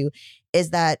come to, is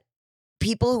that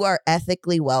people who are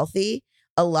ethically wealthy,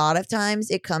 a lot of times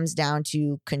it comes down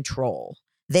to control.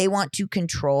 They want to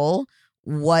control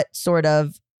what sort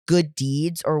of good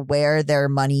deeds or where their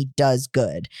money does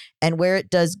good. And where it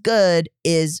does good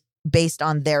is based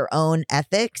on their own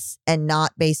ethics and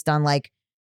not based on like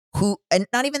who, and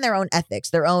not even their own ethics,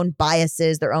 their own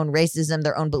biases, their own racism,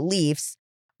 their own beliefs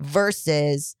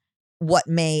versus what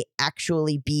may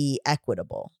actually be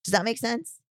equitable. Does that make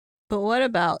sense? But what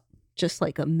about just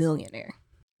like a millionaire?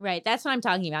 Right. That's what I'm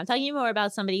talking about. I'm talking more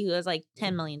about somebody who has like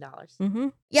 $10 million. Mm-hmm.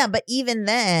 Yeah, but even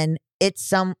then,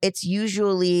 it's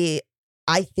usually,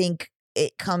 I think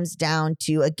it comes down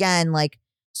to, again, like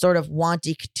sort of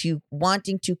wanting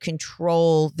to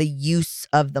control the use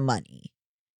of the money.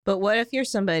 But what if you're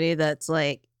somebody that's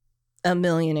like a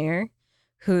millionaire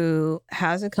who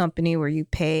has a company where you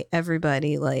pay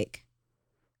everybody like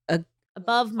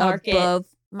Above market above,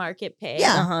 market pay.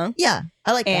 Yeah. uh-huh, Yeah,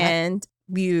 I like that. and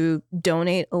you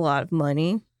donate a lot of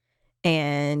money,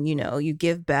 and you know you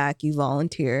give back, you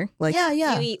volunteer, like Yeah.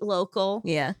 You eat local.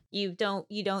 yeah. You don't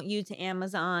use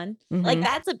Amazon. Mhm. Like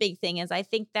that's a big thing is I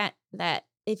think that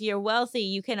if you're wealthy,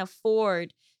 you can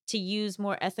afford to use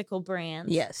more ethical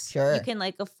brands. Yes. Sure. You can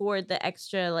like afford the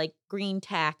extra like green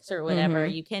tax or whatever.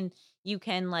 Mhm. You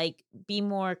can like be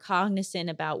more cognizant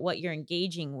about what you're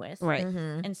engaging with. Right.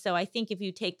 Mhm. And so I think if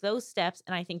you take those steps,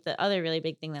 and I think the other really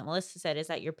big thing that Melissa said is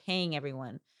that you're paying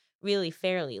everyone really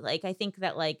fairly. Like I think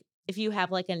that like if you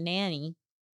have like a nanny,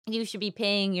 you should be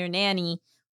paying your nanny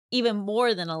even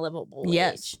more than a livable wage.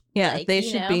 Yes. Yeah. Like, they you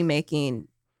should know, be making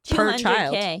per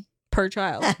child. 200K. Per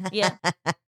child. Yeah.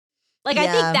 Like, I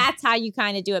Yeah. think that's how you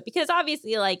kind of do it because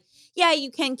obviously, like, yeah, you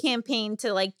can campaign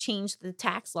to like change the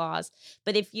tax laws.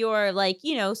 But if you're like,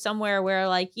 you know, somewhere where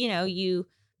like, you know, you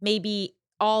maybe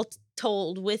all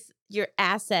told with your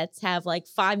assets have like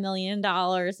 $5 million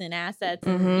in assets,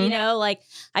 and, Mhm. you know, like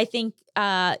I think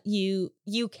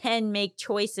you can make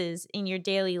choices in your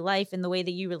daily life and the way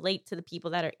that you relate to the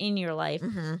people that are in your life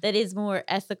Mhm. that is more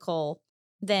ethical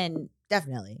than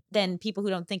Definitely. people who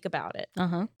don't think about it.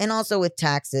 Uh-huh. And also with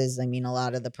taxes, I mean, a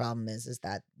lot of the problem is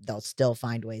that they'll still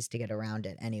find ways to get around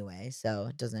it anyway. So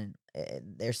it doesn't,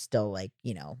 there's still like,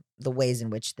 the ways in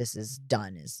which this is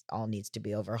done is all needs to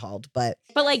be overhauled. But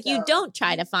Like you don't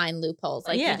try to find loopholes.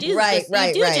 Like Yeah. you do, Right, just, right,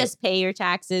 you do right. just pay your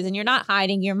taxes, and you're not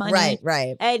hiding your money.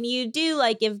 right. And you do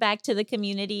like give back to the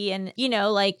community, and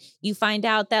like you find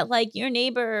out that like your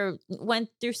neighbor went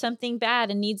through something bad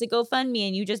and needs a GoFundMe,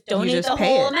 and you just donate just the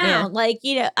pay whole it, yeah. amount. Like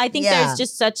I think Yeah. there's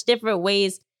just such different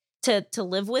ways to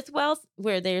live with wealth,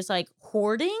 where there's like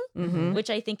hoarding, Mm-hmm.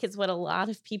 which I think is what a lot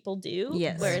of people do.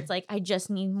 Yes. Where it's like, I just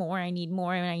need more, I need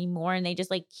more, and I need more, and they just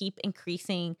like keep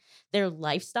increasing their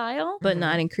lifestyle. But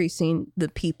not increasing the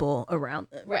people around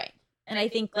them. Right. And I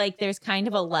think like there's kind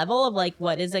of a level of like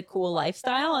what is a cool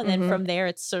lifestyle, and then Mhm. from there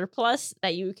it's surplus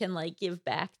that you can like give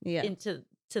back Yeah. into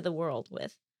the world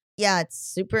with. Yeah, it's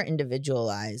super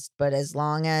individualized, but as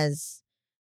long as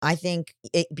I think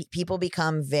people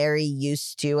become very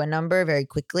used to a number very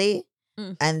quickly,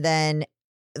 Mm. and then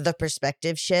the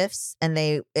perspective shifts,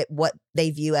 and what they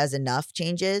view as enough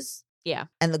changes. Yeah.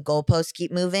 And the goalposts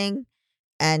keep moving.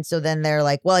 And so then they're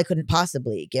like, well, I couldn't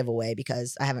possibly give away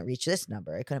because I haven't reached this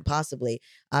number. I couldn't possibly.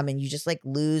 And you just like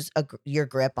lose your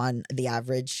grip on the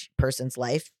average person's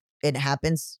life. It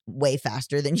happens way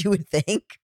faster than you would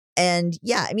think. And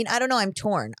yeah, I mean, I don't know. I'm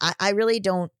torn. I really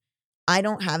don't. I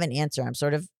don't have an answer. I'm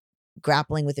sort of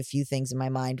grappling with a few things in my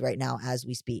mind right now as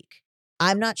we speak.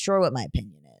 I'm not sure what my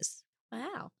opinion is.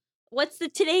 Wow. What's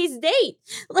today's date?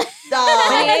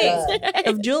 Stop.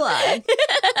 Of July.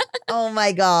 Oh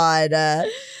my God.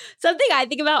 Something I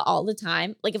think about all the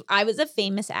time. Like if I was a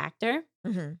famous actor,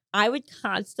 Mhm. I would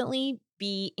constantly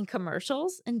be in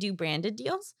commercials and do branded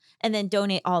deals and then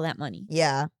donate all that money.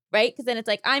 Yeah. Right? Because then it's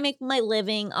like I make my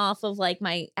living off of like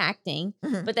my acting,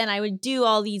 Mhm. but then I would do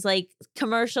all these like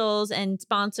commercials and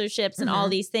sponsorships and all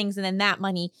Mhm. these things. And then that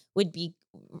money would be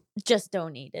just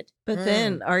donated. But Mm.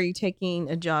 then are you taking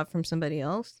a job from somebody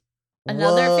else?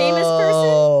 Another famous person?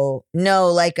 Whoa.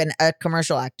 No, like a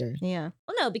commercial actor. Yeah.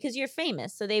 Well, no, because you're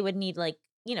famous. So they would need like,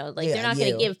 Yeah, they're not going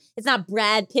you. to give, it's not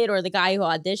Brad Pitt or the guy who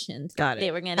auditioned. Got it.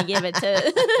 They were going to give it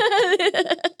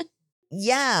to.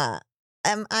 Yeah.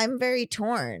 I'm very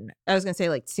torn. I was gonna say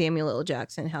like Samuel L.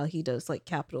 Jackson, how he does like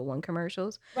Capital One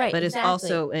commercials, Right. but exactly. it's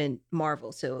also in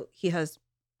Marvel, so he has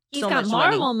He's so got much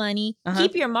Marvel money. Uh-huh.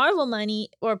 Keep your Marvel money,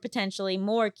 or potentially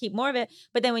more, keep more of it.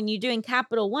 But then when you're doing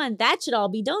Capital One, that should all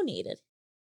be donated.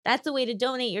 That's the way to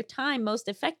donate your time most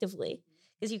effectively,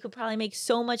 because you could probably make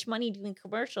so much money doing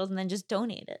commercials and then just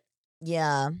donate it.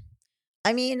 Yeah.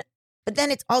 I mean, but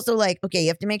then it's also like, okay, you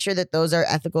have to make sure that those are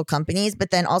ethical companies, but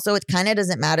then also it kind of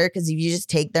doesn't matter because if you just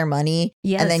take their money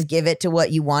Yes. and then give it to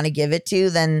what you want to give it to,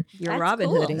 then You're That's Robin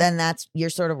cool. Hooding. then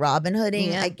you're sort of Robin Hooding,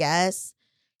 Yeah. I guess.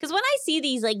 Because when I see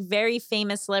these like very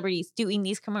famous celebrities doing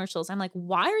these commercials, I'm like,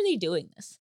 why are they doing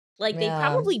this? Like they Yeah.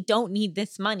 probably don't need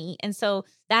this money. And so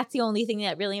that's the only thing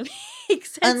that really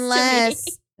makes sense to me. Unless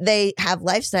they have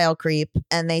lifestyle creep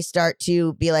and they start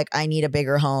to be like, I need a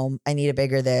bigger home. I need a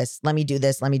bigger this. Let me do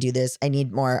this. Let me do this. I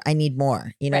need more. I need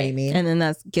more. You know what I Right. mean? And then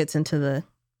that gets into the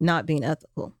not being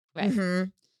ethical. Right.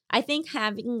 Mhm. I think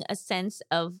having a sense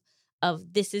of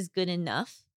this is good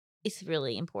enough is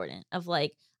really important. Of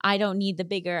like, I don't need the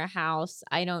bigger house.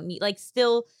 I don't need like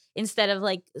still, instead of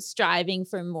like striving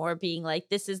for more, being like,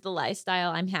 this is the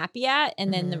lifestyle I'm happy at,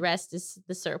 and then the rest is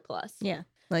the surplus. Yeah.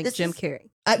 Like This Jim is- Carrey.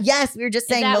 Yes, we were just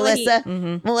saying, that what he- Melissa.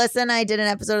 Mm-hmm. Melissa and I did an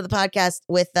episode of the podcast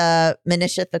with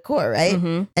Manisha Thakur, right?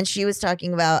 Mm-hmm. And she was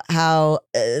talking about how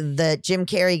the Jim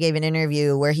Carrey gave an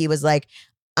interview where he was like,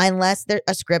 unless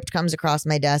a script comes across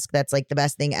my desk that's like the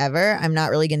best thing ever, I'm not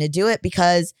really going to do it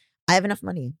because I have enough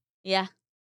money. Yeah.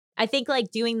 I think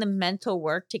like doing the mental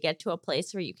work to get to a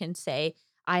place where you can say,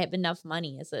 I have enough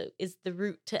money is the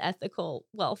route to ethical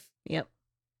wealth. Yep.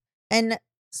 And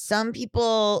some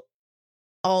people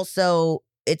also,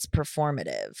 it's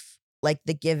performative, like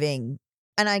the giving.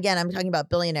 And again, I'm talking about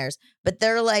billionaires, but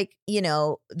they're like,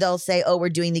 they'll say, oh, we're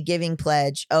doing the giving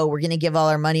pledge. Oh, we're going to give all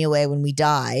our money away when we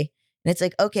die. And it's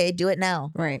like, okay, do it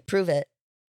now. Right. Prove it.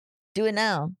 Do it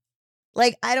now.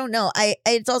 Like, I don't know.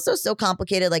 It's also so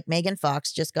complicated. Like Megan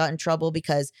Fox just got in trouble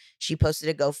because she posted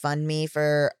a GoFundMe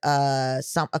for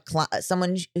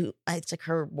someone who, it's like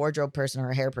her wardrobe person or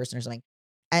her hair person or something.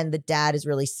 And the dad is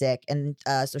really sick. And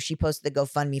so she posted the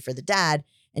GoFundMe for the dad.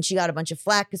 And she got a bunch of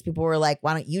flack because people were like,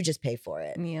 why don't you just pay for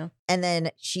it? Yeah. And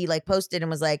then she like posted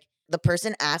and was like, the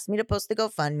person asked me to post the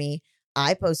GoFundMe.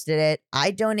 I posted it.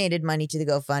 I donated money to the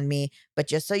GoFundMe. But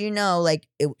just so you know, like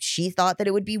she thought that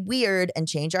it would be weird and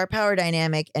change our power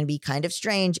dynamic and be kind of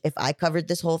strange if I covered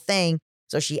this whole thing.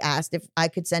 So she asked if I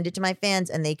could send it to my fans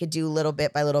and they could do little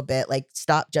bit by little bit, like,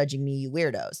 stop judging me, you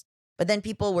weirdos. But then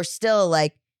people were still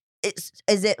like,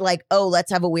 is it like, oh, let's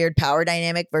have a weird power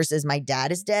dynamic versus my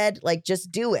dad is dead? Like,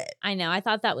 just do it. I know. I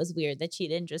thought that was weird that she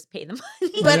didn't just pay the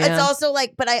money. But Yeah. it's also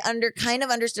like, but I kind of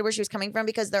understood where she was coming from,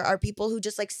 because there are people who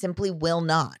just like simply will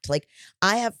not. Like,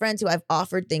 I have friends who I've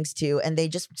offered things to and they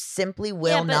just simply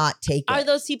will but not take Are it.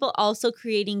 those people also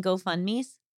creating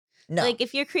GoFundMes? No. Like,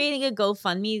 if you're creating a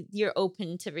GoFundMe, you're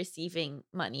open to receiving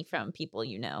money from people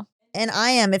you know. And I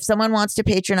am. If someone wants to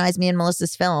patronize me in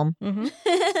Melissa's film, Hmm.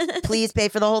 please pay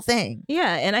for the whole thing.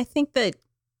 Yeah, and I think that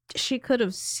she could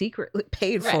have secretly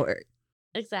paid Right. for it.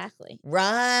 Exactly.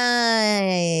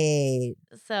 Right.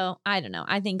 So I don't know.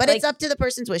 I think, But like, it's up to the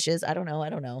person's wishes. I don't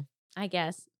know. I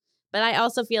guess. But I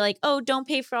also feel like, oh, don't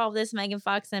pay for all this, Megan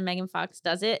Fox. And Megan Fox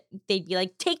does it. They'd be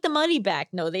like, take the money back.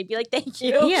 No, they'd be like, thank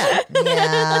you. Yeah.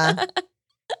 Yeah.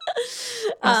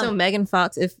 Also, Megan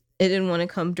Fox, if it didn't want to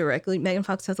come directly, Megan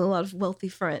Fox has a lot of wealthy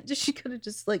friends. She could have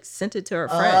just like sent it to her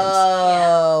friends.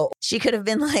 Oh, she could have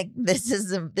been like, this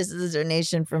is a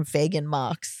donation from Fagin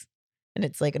Mox. And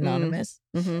it's like anonymous.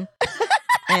 Hmm.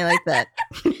 I like that.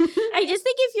 I just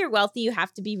think if you're wealthy, you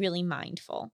have to be really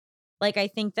mindful. Like, I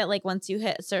think that like once you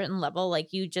hit a certain level,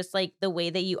 like you just like the way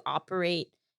that you operate,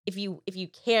 if you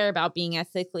care about being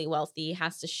ethically wealthy,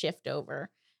 has to shift over.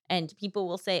 And people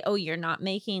will say, oh, you're not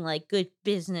making like good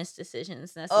business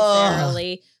decisions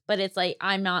necessarily. But it's like,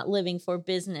 I'm not living for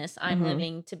business. I'm Mhm.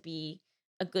 living to be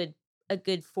a good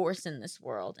force in this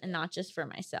world and not just for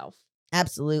myself.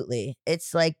 Absolutely.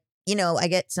 It's like, I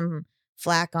get some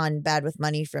flack on Bad with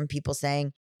Money from people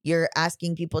saying you're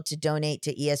asking people to donate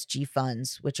to ESG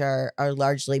funds, which are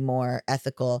largely more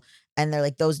ethical. And they're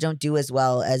like, those don't do as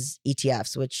well as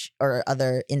ETFs, or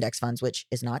other index funds, which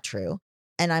is not true.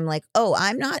 And I'm like, oh,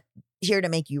 I'm not here to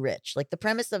make you rich. Like, the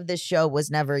premise of this show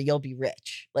was never you'll be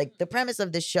rich. Like, the premise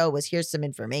of this show was here's some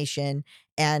information.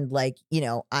 And like,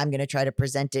 I'm going to try to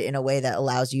present it in a way that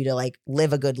allows you to like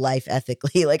live a good life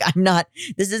ethically. Like,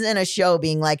 this isn't a show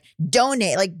being like,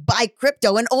 donate, like buy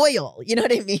crypto and oil. You know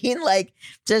what I mean? Like,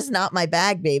 just not my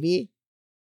bag, baby.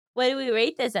 What do we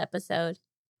rate this episode?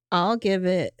 I'll give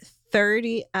it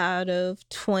 30 out of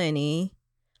 20.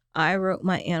 I wrote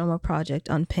my animal project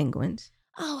on penguins.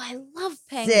 Oh, I love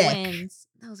Sick. penguins.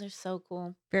 Those are so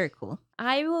cool. Very cool.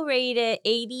 I will rate it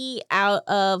 80 out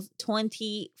of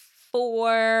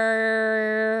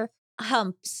 24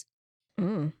 humps.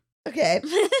 Mm. Okay.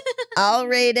 I'll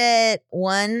rate it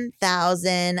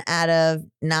 1,000 out of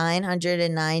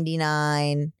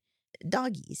 999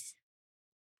 doggies.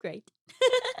 Great.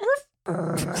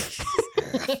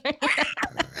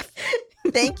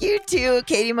 Thank you to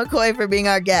Katie McCoy for being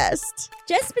our guest.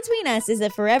 Just Between Us is a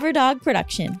Forever Dog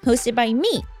production, hosted by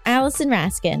me, Allison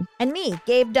Raskin. And me,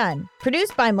 Gabe Dunn.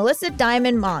 Produced by Melissa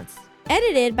Diamond Montz.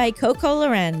 Edited by Coco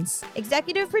Lorenz.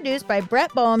 Executive produced by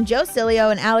Brett Boehm, Joe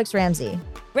Cilio, and Alex Ramsey.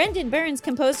 Brendan Burns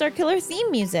composed our killer theme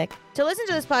music. To listen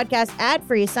to this podcast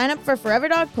ad-free, sign up for Forever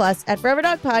Dog Plus at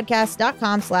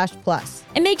foreverdogpodcast.com/plus.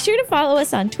 And make sure to follow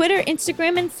us on Twitter,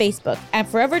 Instagram, and Facebook at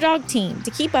Forever Dog Team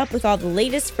to keep up with all the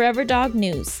latest Forever Dog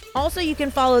news. Also, you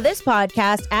can follow this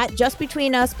podcast at Just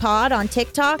Between Us Pod on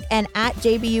TikTok and at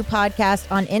JBU Podcast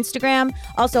on Instagram.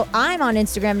 Also, I'm on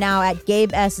Instagram now at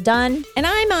Gabe S. Dunn. And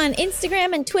I'm on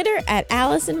Instagram and Twitter at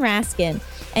Allison Raskin.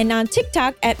 And on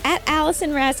TikTok at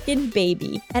Allison Raskin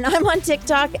Baby. And I'm on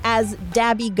TikTok as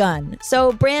Dabby Gunn.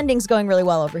 So branding's going really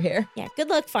well over here. Yeah, good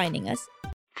luck finding us.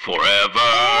 Forever.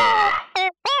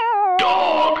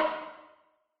 Dog.